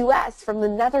 from the US, from the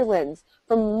Netherlands,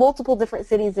 from multiple different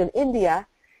cities in India,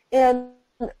 and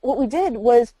what we did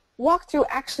was walk through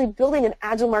actually building an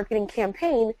Agile marketing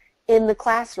campaign in the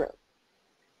classroom.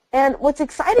 And what's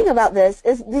exciting about this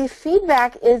is the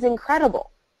feedback is incredible.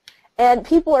 And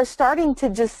people are starting to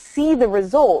just see the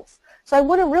results. So I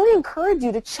want to really encourage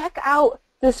you to check out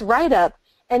this write-up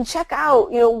and check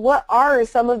out, what are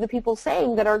some of the people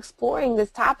saying that are exploring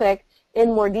this topic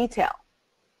in more detail.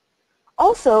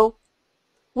 Also,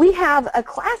 we have a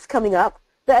class coming up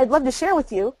that I'd love to share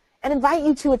with you and invite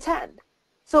you to attend.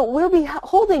 So we'll be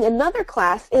holding another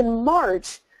class in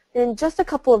March, in just a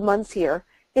couple of months here,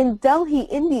 in Delhi,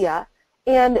 India,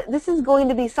 and this is going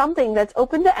to be something that's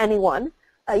open to anyone.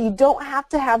 You don't have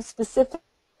to have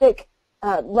specific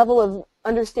level of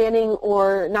understanding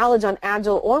or knowledge on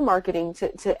Agile or marketing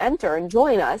to enter and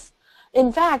join us.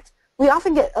 In fact, we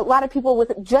often get a lot of people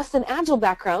with just an Agile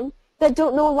background that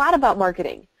don't know a lot about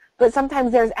marketing, but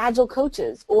sometimes there's Agile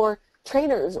coaches or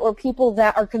trainers or people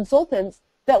that are consultants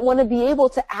that want to be able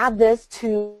to add this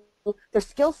to their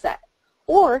skill set.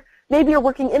 Or maybe you're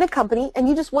working in a company and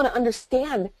you just want to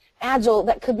understand Agile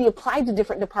that could be applied to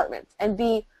different departments and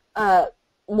be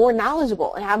more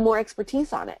knowledgeable and have more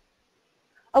expertise on it.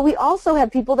 We also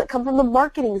have people that come from the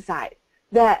marketing side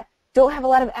that don't have a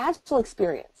lot of Agile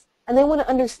experience, and they want to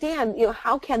understand,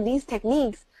 how can these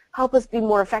techniques help us be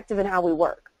more effective in how we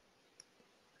work.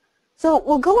 So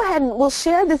we'll go ahead and we'll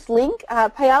share this link.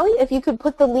 Payali, if you could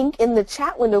put the link in the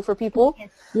chat window for people. Yes,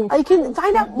 yes. You can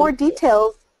find out more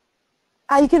details.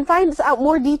 You can find out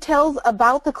more details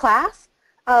about the class.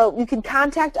 You can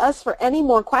contact us for any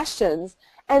more questions.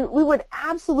 And we would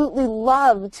absolutely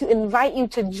love to invite you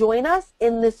to join us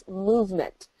in this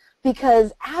movement,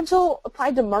 because Agile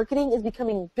applied to marketing is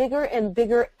becoming bigger and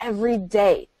bigger every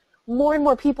day. More and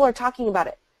more people are talking about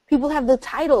it. People have the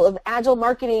title of Agile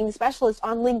Marketing Specialist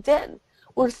on LinkedIn.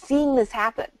 We're seeing this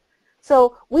happen.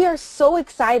 So we are so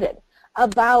excited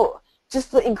about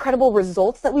just the incredible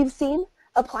results that we've seen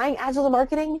applying Agile to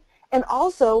marketing, and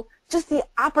also just the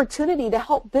opportunity to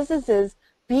help businesses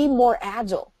be more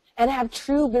agile and have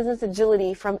true business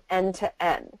agility from end to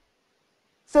end.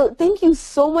 So thank you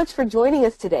so much for joining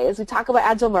us today as we talk about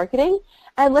Agile marketing,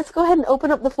 and let's go ahead and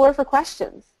open up the floor for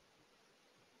questions.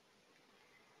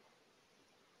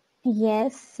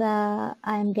 Yes,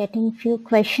 I'm getting few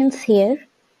questions here.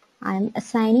 I'm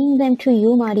assigning them to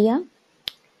you, Maria.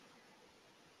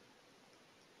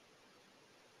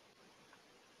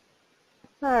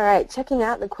 All right, checking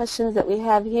out the questions that we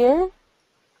have here.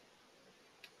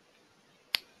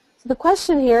 So the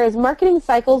question here is, marketing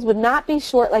cycles would not be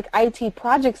short like IT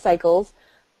project cycles,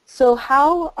 so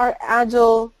how are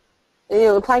Agile,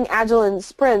 applying Agile in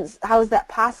sprints, how is that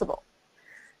possible?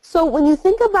 So when you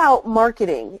think about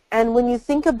marketing and when you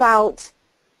think about,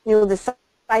 the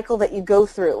cycle that you go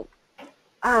through,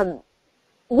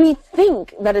 we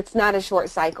think that it's not a short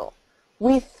cycle.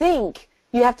 We think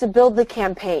you have to build the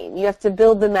campaign, you have to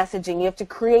build the messaging, you have to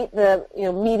create the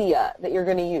media that you're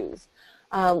going to use.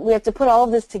 We have to put all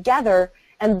of this together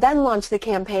and then launch the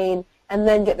campaign and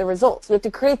then get the results. We have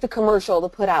to create the commercial to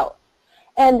put out.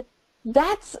 And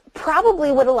that's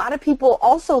probably what a lot of people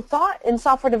also thought in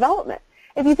software development.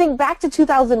 If you think back to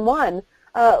 2001,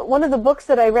 one of the books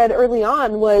that I read early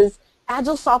on was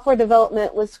Agile Software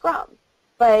Development with Scrum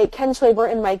by Ken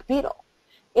Schwaber and Mike Beadle.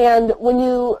 And when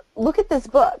you look at this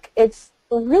book, it's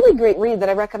a really great read that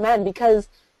I recommend because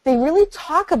they really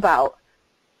talk about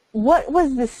what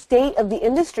was the state of the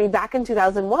industry back in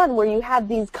 2001, where you had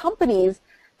these companies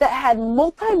that had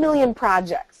multi-million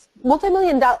projects,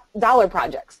 multi-million dollar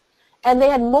projects, and they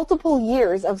had multiple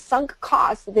years of sunk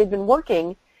costs that they'd been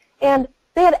working, and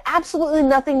they had absolutely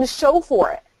nothing to show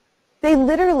for it. They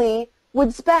literally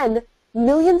would spend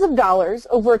millions of dollars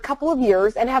over a couple of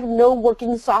years and have no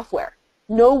working software,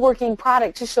 no working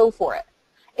product to show for it.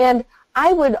 And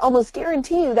I would almost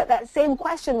guarantee you that that same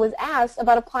question was asked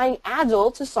about applying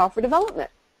Agile to software development.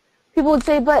 People would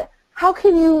say, but how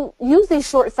can you use these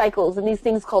short cycles and these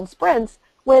things called sprints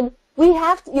when we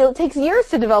have to, it takes years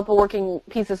to develop a working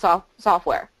piece of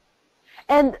software?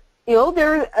 And,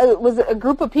 there was a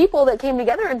group of people that came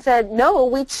together and said, no,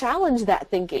 we challenge that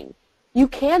thinking. You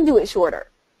can do it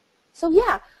shorter. So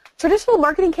yeah, traditional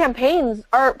marketing campaigns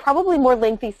are probably more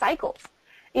lengthy cycles.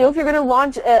 If you're going to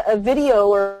launch a video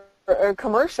or a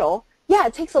commercial, yeah,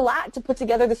 it takes a lot to put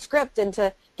together the script and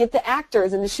to get the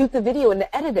actors and to shoot the video and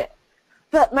to edit it.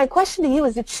 But my question to you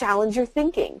is to challenge your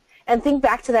thinking and think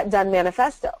back to that done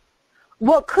manifesto.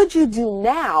 What could you do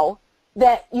now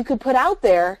that you could put out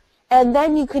there and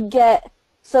then you could get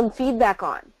some feedback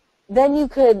on? Then you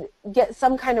could get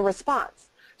some kind of response.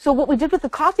 So what we did with the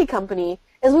coffee company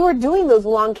is we were doing those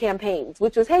long campaigns,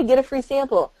 which was, hey, get a free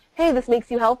sample. Hey, this makes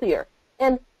you healthier.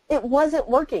 And it wasn't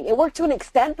working. It worked to an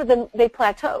extent, but then they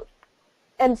plateaued.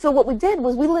 And so what we did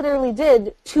was we literally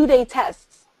did 2-day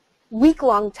tests,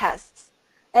 week-long tests.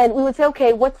 And we would say,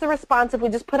 okay, what's the response if we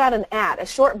just put out an ad, a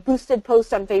short boosted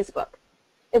post on Facebook?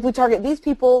 If we target these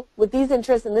people with these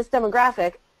interests and this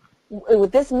demographic,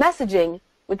 with this messaging,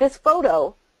 with this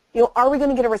photo, are we going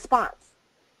to get a response?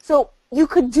 So you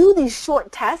could do these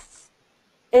short tests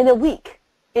in a week,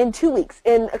 in 2 weeks,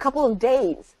 in a couple of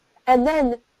days, and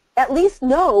then at least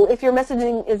know if your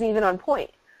messaging is even on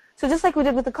point. So just like we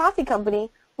did with the coffee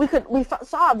company, we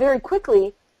saw very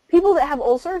quickly people that have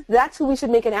ulcers, that's who we should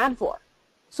make an ad for.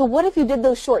 So what if you did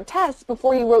those short tests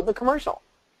before you wrote the commercial?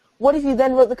 What if you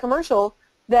then wrote the commercial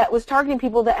that was targeting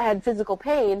people that had physical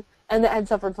pain and that had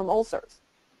suffered from ulcers?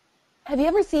 Have you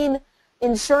ever seen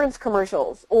insurance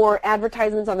commercials or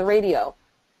advertisements on the radio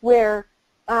where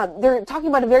they're talking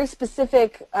about a very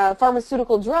specific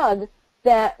pharmaceutical drug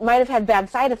that might have had bad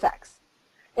side effects?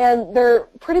 And they're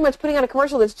pretty much putting on a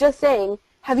commercial that's just saying,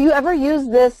 have you ever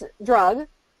used this drug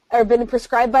or been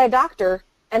prescribed by a doctor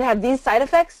and had these side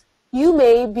effects? You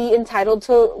may be entitled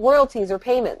to royalties or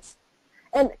payments.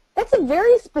 And that's a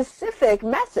very specific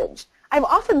message. I've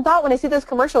often thought when I see those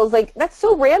commercials, like, that's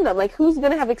so random. Like, who's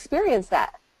going to have experienced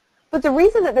that? But the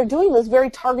reason that they're doing those very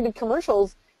targeted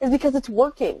commercials is because it's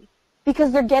working,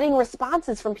 because they're getting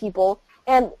responses from people,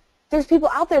 and there's people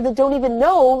out there that don't even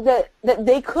know that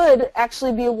they could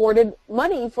actually be awarded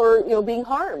money for being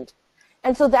harmed.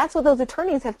 And so that's what those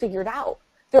attorneys have figured out.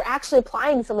 They're actually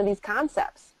applying some of these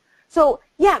concepts. So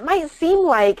yeah, it might seem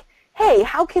like, hey,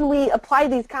 how can we apply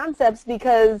these concepts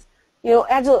because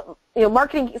Agile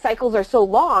marketing cycles are so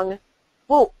long?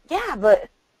 Well, yeah, but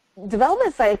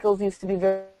development cycles used to be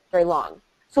very, very long.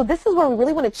 So this is where we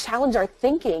really want to challenge our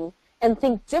thinking and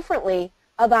think differently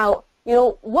about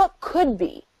what could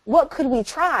be. What could we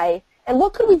try, and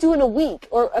what could we do in a week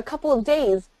or a couple of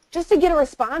days just to get a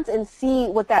response and see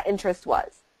what that interest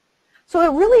was? So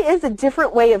it really is a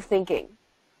different way of thinking.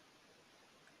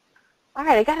 All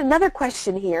right, I got another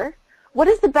question here. What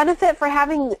is the benefit for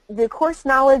having the course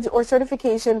knowledge or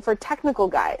certification for technical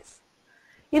guys?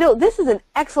 You know, this is an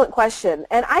excellent question,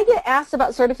 and I get asked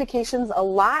about certifications a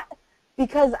lot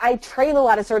because I train a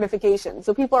lot of certifications.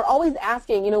 So people are always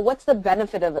asking, you know, what's the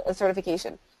benefit of a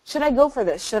certification? Should I go for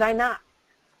this? Should I not?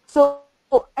 So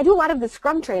I do a lot of the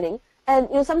Scrum training, and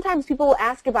you know, sometimes people will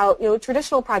ask about, you know,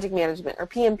 traditional project management or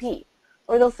PMP,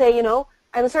 or they'll say, you know,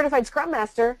 I'm a certified Scrum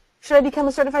Master. Should I become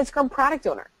a certified Scrum Product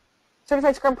Owner?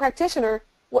 Certified Scrum Practitioner?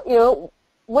 What, you know,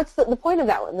 what's the point of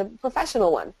that one, the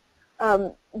professional one?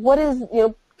 What is, you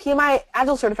know, PMI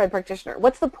Agile Certified Practitioner?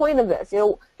 What's the point of this? You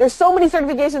know, there's so many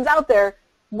certifications out there.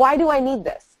 Why do I need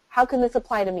this? How can this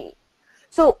apply to me?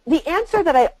 So the answer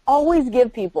that I always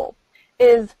give people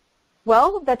is,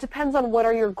 well, that depends on what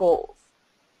are your goals.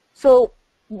 So,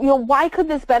 you know, why could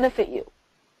this benefit you?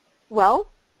 Well,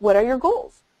 what are your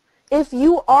goals? If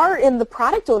you are in the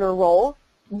product owner role,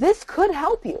 this could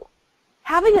help you.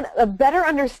 Having a better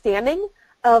understanding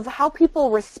of how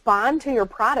people respond to your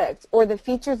product or the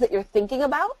features that you're thinking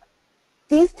about,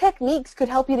 these techniques could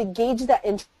help you to gauge that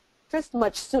interest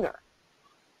much sooner.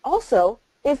 Also,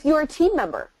 if you're a team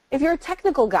member, if you're a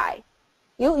technical guy,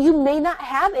 you may not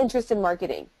have interest in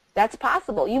marketing. That's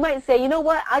possible. You might say, you know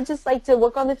what, I just like to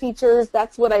work on the features.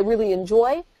 That's what I really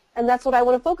enjoy, and that's what I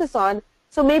want to focus on.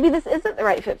 So maybe this isn't the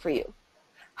right fit for you.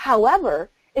 However,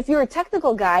 if you're a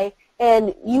technical guy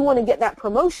and you want to get that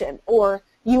promotion, or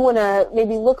you want to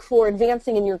maybe look for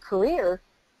advancing in your career,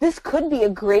 this could be a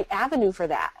great avenue for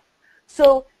that.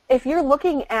 So if you're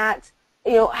looking at,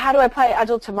 you know, how do I apply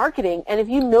Agile to marketing, and if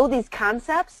you know these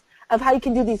concepts of how you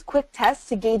can do these quick tests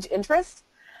to gauge interest,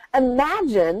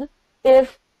 imagine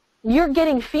if you're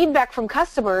getting feedback from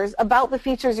customers about the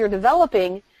features you're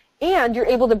developing, and you're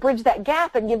able to bridge that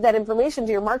gap and give that information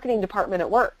to your marketing department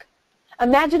at work.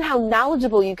 Imagine how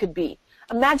knowledgeable you could be.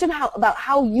 Imagine about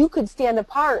how you could stand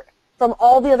apart from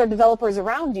all the other developers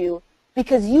around you,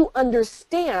 because you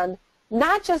understand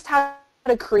not just how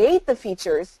to create the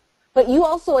features, but you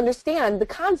also understand the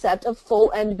concept of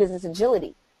full-end business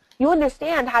agility. You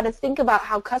understand how to think about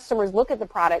how customers look at the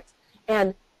product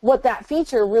and what that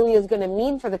feature really is going to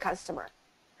mean for the customer.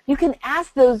 You can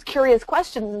ask those curious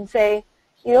questions and say,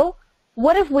 you know,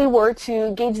 what if we were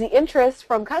to gauge the interest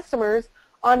from customers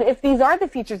on if these are the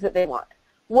features that they want?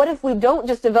 What if we don't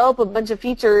just develop a bunch of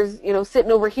features, you know,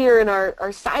 sitting over here in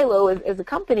our silo as a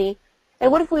company, and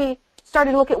what if we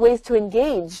started to look at ways to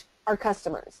engage our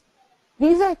customers?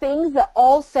 These are things that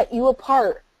all set you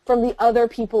apart from the other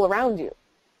people around you.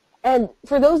 And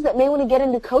for those that may want to get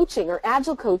into coaching or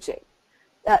Agile coaching,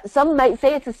 some might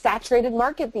say it's a saturated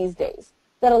market these days.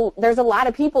 That there's a lot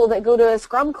of people that go to a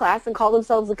Scrum class and call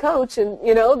themselves a coach, and,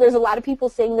 you know, there's a lot of people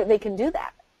saying that they can do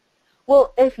that.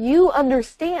 Well, if you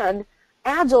understand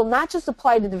Agile not just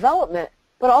applied to development,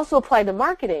 but also applied to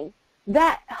marketing,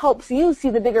 that helps you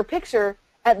see the bigger picture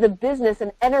at the business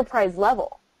and enterprise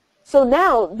level. So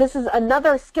now this is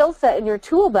another skill set in your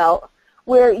tool belt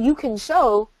where you can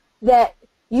show that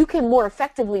you can more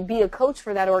effectively be a coach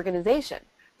for that organization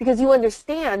because you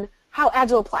understand how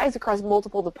Agile applies across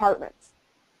multiple departments.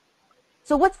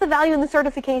 So what's the value in the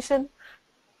certification?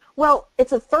 Well,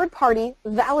 it's a third-party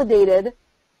validated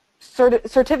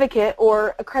certificate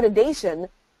or accreditation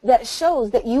that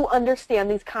shows that you understand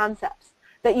these concepts,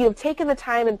 that you have taken the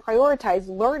time and prioritized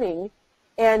learning,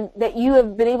 and that you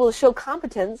have been able to show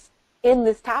competence in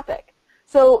this topic.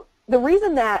 So the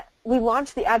reason that we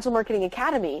launched the Agile Marketing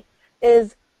Academy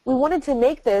is we wanted to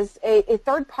make this a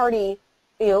third-party,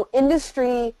 you know,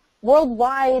 industry,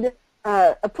 worldwide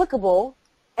applicable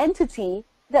entity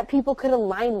that people could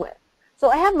align with. So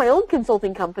I have my own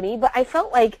consulting company, but I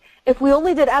felt like if we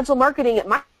only did Agile marketing at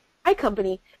my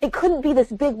company, it couldn't be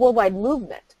this big worldwide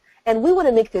movement. And we want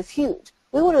to make this huge.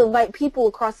 We want to invite people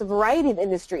across a variety of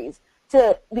industries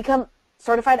to become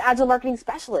certified Agile marketing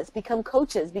specialists, become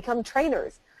coaches, become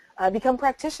trainers, become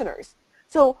practitioners.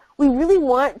 So we really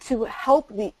want to help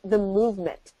the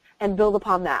movement and build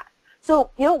upon that.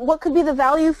 So, you know, what could be the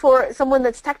value for someone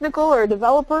that's technical or a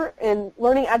developer in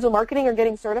learning Agile marketing or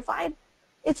getting certified?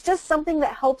 It's just something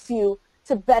that helps you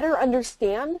to better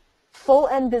understand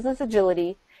full-end business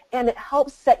agility, and it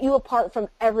helps set you apart from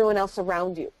everyone else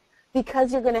around you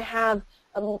because you're going to have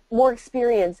more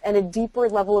experience and a deeper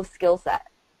level of skill set.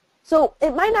 So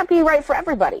it might not be right for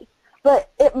everybody,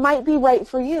 but it might be right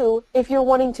for you if you're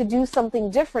wanting to do something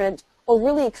different or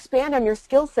really expand on your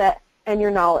skill set and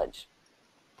your knowledge.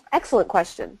 Excellent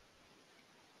question.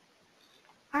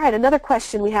 All right, another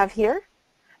question we have here.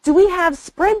 Do we have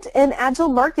sprint in Agile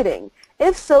marketing?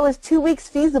 If so, is 2 weeks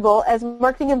feasible as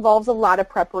marketing involves a lot of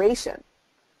preparation?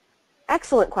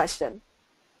 Excellent question.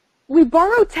 We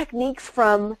borrow techniques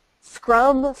from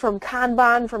Scrum, from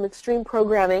Kanban, from extreme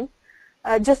programming.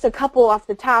 Just a couple off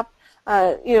the top,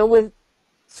 with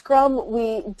Scrum,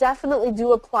 we definitely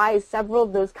do apply several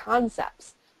of those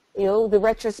concepts. The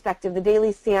retrospective, the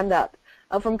daily stand-up.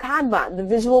 From Kanban, the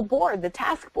visual board, the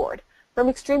task board. From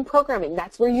extreme programming,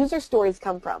 that's where user stories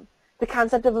come from. The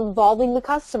concept of involving the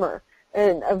customer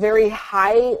in a very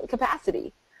high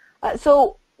capacity.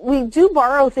 So we do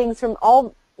borrow things from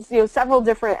several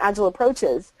different Agile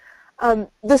approaches.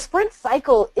 The sprint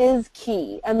cycle is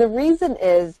key, and the reason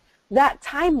is that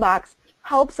time box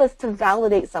helps us to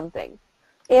validate something.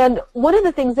 And one of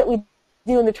the things that we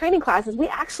do in the training class is we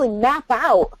actually map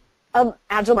out an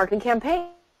Agile marketing campaign,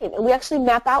 and we actually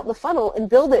map out the funnel and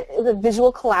build it as a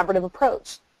visual collaborative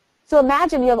approach. So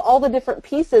imagine you have all the different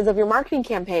pieces of your marketing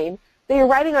campaign that you're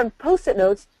writing on Post-it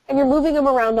notes, and you're moving them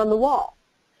around on the wall.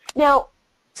 Now,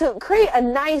 to create a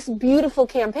nice, beautiful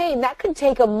campaign, that could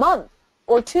take a month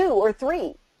or 2 or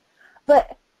 3.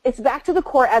 But it's back to the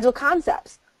core Agile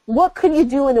concepts. What could you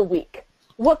do in a week?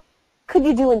 What could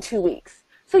you do in 2 weeks?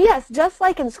 So yes, just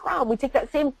like in Scrum, we take that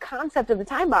same concept of the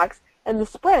time box and the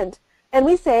sprint, and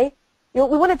we say, we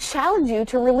want to challenge you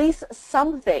to release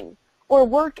something or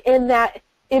work in that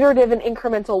iterative and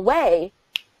incremental way,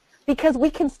 because we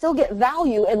can still get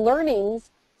value and learnings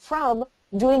from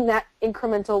doing that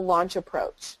incremental launch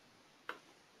approach.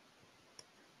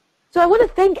 So I want to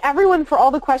thank everyone for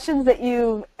all the questions that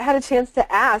you've had a chance to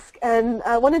ask, and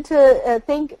I wanted to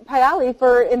thank Payali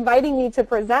for inviting me to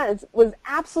present. It was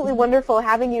absolutely wonderful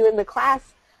having you in the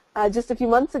class just a few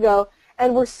months ago,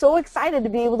 and we're so excited to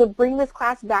be able to bring this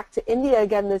class back to India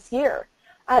again this year.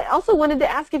 I also wanted to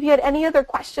ask if you had any other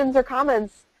questions or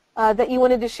comments that you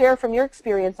wanted to share from your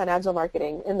experience on Agile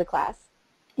marketing in the class.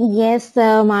 Yes,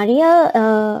 Maria,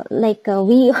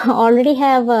 we already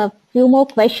have a few more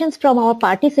questions from our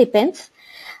participants,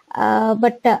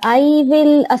 but I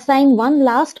will assign one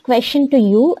last question to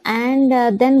you, and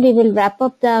then we will wrap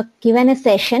up the Q&A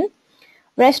session.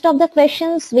 Rest of the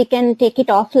questions we can take it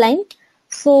offline.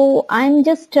 So I'm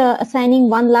just assigning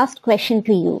one last question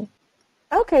to you.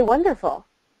 Okay, wonderful.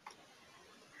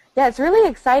 Yeah, it's really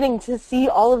exciting to see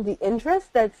all of the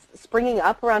interest that's springing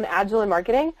up around Agile and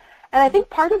marketing. And I think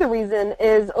part of the reason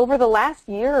is over the last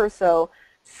year or so,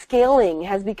 scaling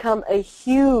has become a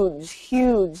huge,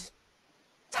 huge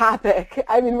topic.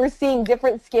 I mean, we're seeing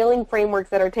different scaling frameworks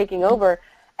that are taking over.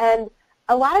 And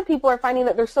a lot of people are finding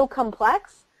that they're so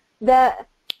complex that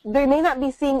they may not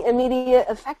be seeing immediate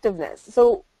effectiveness.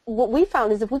 So what we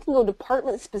found is if we can go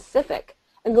department specific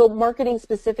and go marketing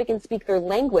specific and speak their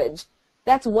language,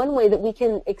 that's one way that we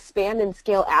can expand and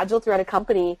scale Agile throughout a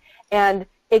company, and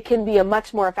it can be a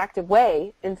much more effective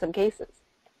way in some cases.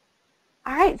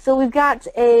 All right, so we've got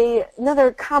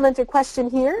another comment or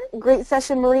question here. Great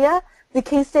session, Maria. The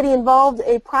case study involved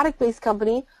a product-based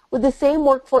company with the same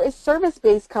work for a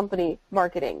service-based company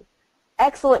marketing.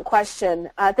 Excellent question.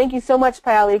 Thank you so much,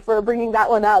 Payali, for bringing that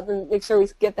one up, and make sure we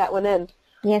get that one in.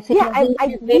 Yes, it was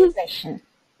a great question.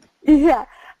 Yeah,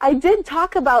 I did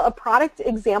talk about a product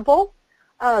example.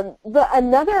 But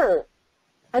another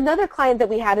client that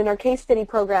we had in our case study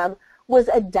program was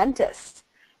a dentist.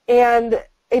 And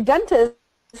a dentist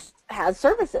has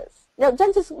services. Now,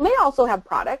 dentists may also have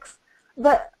products,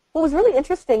 but what was really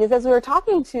interesting is as we were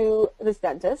talking to this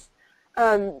dentist,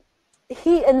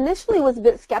 he initially was a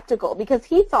bit skeptical because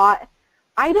he thought,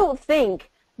 I don't think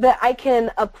that I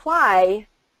can apply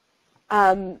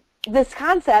this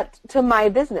concept to my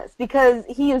business because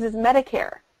he uses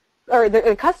Medicare, or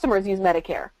the customers use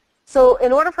Medicare. So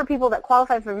in order for people that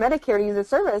qualify for Medicare to use a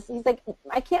service, he's like,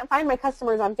 I can't find my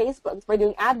customers on Facebook by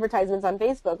doing advertisements on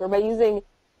Facebook or by using,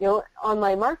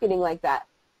 online marketing like that.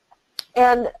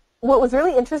 And what was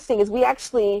really interesting is we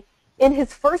actually, in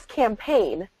his first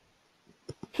campaign,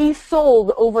 he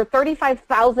sold over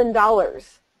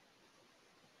 $35,000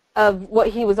 of what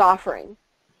he was offering.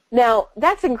 Now,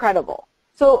 that's incredible.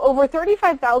 So over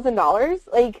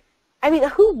 $35,000,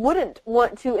 who wouldn't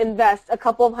want to invest a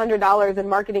couple of $100s in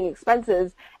marketing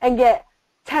expenses and get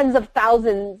tens of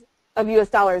thousands of US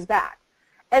dollars back?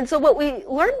 And so what we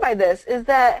learned by this is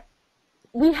that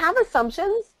we have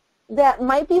assumptions that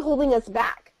might be holding us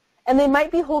back. And they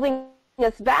might be holding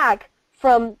us back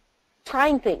from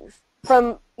trying things,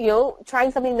 from,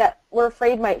 trying something that we're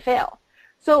afraid might fail.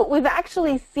 So we've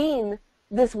actually seen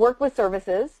this work with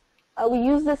services. We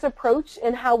use this approach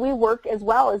in how we work as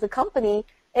well as a company.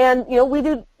 And, we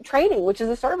do training, which is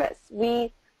a service.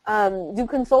 We do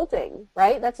consulting,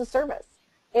 right? That's a service.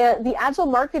 And the Agile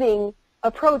marketing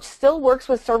approach still works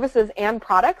with services and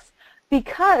products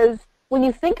because when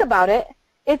you think about it,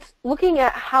 it's looking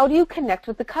at how do you connect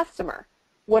with the customer?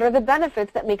 What are the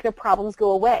benefits that make their problems go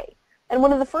away? And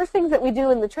one of the first things that we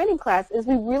do in the training class is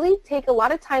we really take a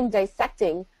lot of time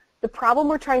dissecting the problem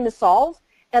we're trying to solve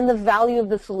and the value of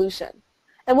the solution.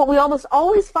 And what we almost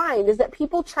always find is that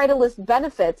people try to list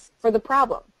benefits for the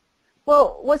problem.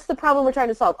 Well, what's the problem we're trying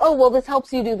to solve? Oh, well, this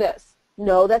helps you do this.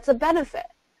 No, that's a benefit.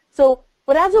 So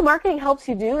what Agile Marketing helps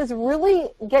you do is really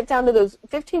get down to those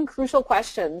 15 crucial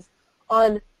questions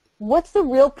on what's the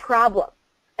real problem.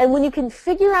 And when you can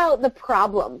figure out the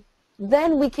problem,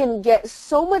 then we can get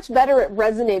so much better at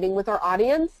resonating with our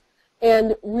audience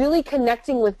and really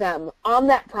connecting with them on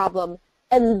that problem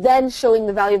and then showing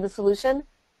the value of the solution.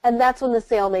 And that's when the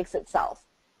sale makes itself.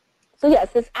 So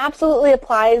yes, this absolutely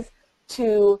applies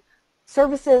to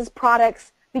services,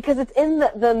 products, because it's in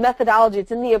the methodology,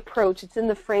 it's in the approach, it's in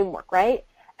the framework, right?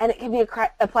 And it can be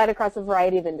applied across a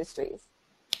variety of industries.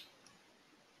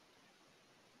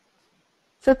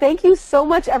 So thank you so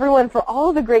much, everyone, for all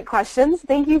of the great questions.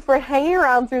 Thank you for hanging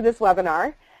around through this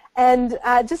webinar. And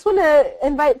just want to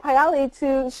invite Payali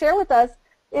to share with us,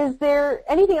 is there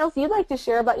anything else you'd like to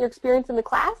share about your experience in the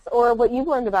class or what you've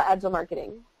learned about Agile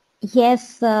marketing?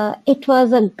 Yes, it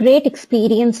was a great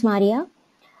experience, Maria.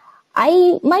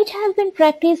 I might have been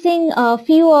practicing a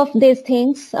few of these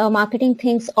things, marketing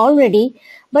things already,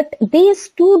 but these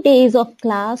 2 days of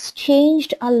class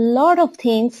changed a lot of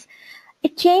things.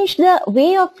 It changed the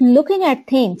way of looking at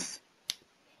things.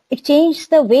 It changed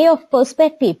the way of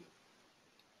perspective.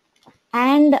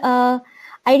 And I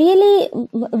really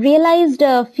realized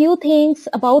a few things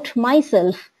about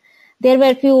myself. There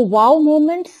were a few wow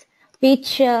moments,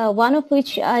 which one of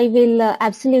which I will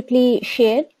absolutely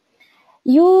share.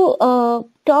 You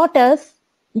taught us,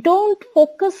 don't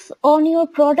focus on your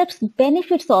product's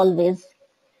benefits always.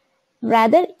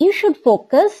 Rather, you should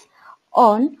focus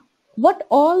on what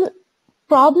all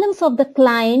problems of the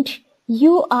client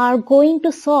you are going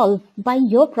to solve by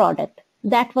your product.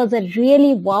 That was a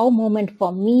really wow moment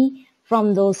for me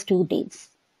from those 2 days.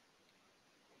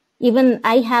 Even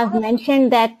I have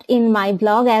mentioned that in my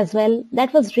blog as well.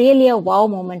 That was really a wow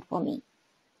moment for me.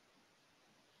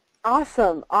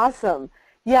 Awesome, awesome.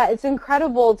 Yeah, it's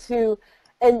incredible to,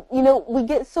 and you know, we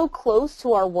get so close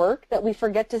to our work that we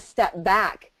forget to step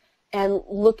back and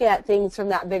look at things from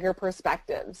that bigger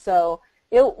perspective. So,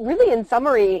 you know, really in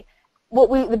summary,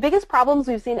 the biggest problems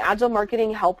we've seen Agile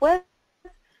marketing help with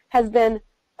has been,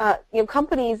 you know,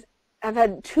 companies have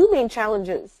had 2 main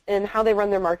challenges in how they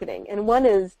run their marketing. And one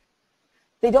is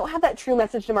they don't have that true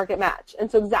message to market match.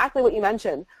 And so exactly what you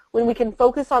mentioned, when we can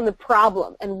focus on the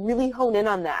problem and really hone in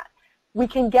on that, we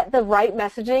can get the right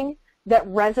messaging that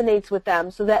resonates with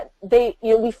them so that they,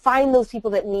 you know, we find those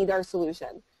people that need our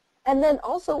solution. And then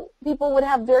also people would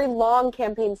have very long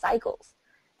campaign cycles.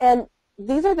 And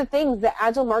these are the things that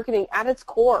Agile marketing at its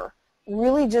core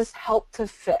really just help to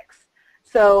fix.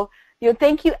 So, you know,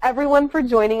 thank you everyone for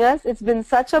joining us. It's been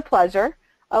such a pleasure.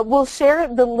 We'll share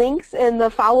the links in the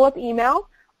follow-up email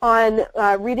on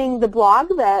reading the blog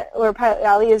where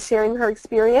Payali is sharing her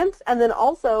experience. And then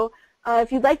also,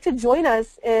 if you'd like to join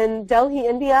us in Delhi,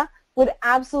 India, would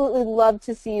absolutely love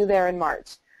to see you there in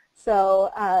March.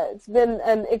 So it's been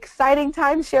an exciting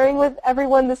time sharing with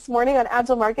everyone this morning on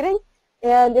Agile Marketing.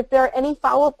 And if there are any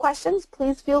follow-up questions,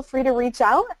 please feel free to reach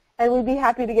out, and we'd be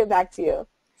happy to get back to you.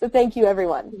 So thank you,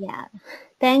 everyone. Yeah.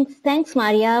 Thanks,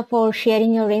 Maria, for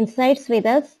sharing your insights with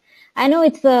us. I know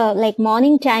it's like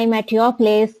morning time at your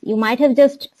place. You might have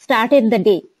just started the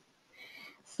day.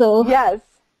 So yes.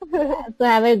 So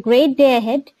have a great day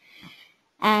ahead.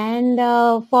 And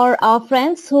for our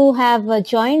friends who have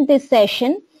joined this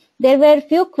session, there were a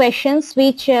few questions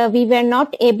which we were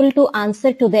not able to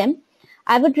answer to them.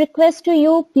 I would request to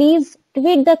you, please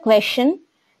tweet the question.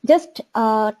 Just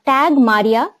tag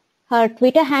Maria. Her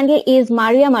Twitter handle is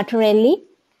Maria Matarelli.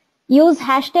 Use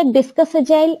hashtag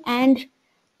DiscussAgile and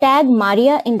tag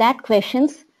Maria in that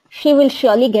questions. She will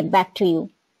surely get back to you.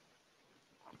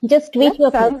 Just tweet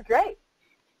your question. Sounds great.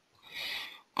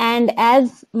 And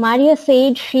as Maria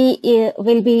said, she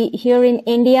will be here in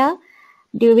India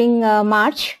during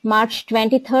March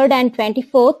 23rd and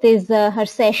 24th is her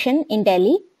session in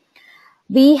Delhi.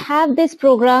 We have this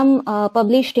program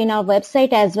published in our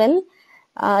website as well.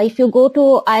 If you go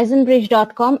to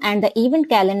eisenbridge.com and the event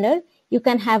calendar, you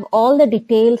can have all the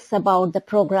details about the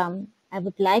program. I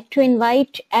would like to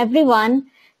invite everyone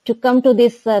to come to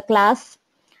this class.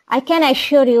 I can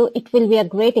assure you it will be a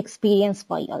great experience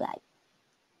for your life.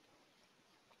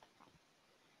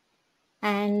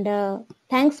 And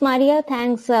thanks, Maria.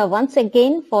 Thanks once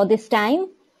again for this time.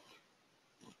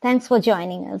 Thanks for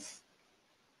joining us.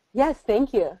 Yes,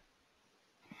 thank you.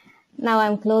 Now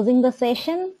I'm closing the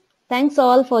session. Thanks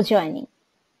all for joining.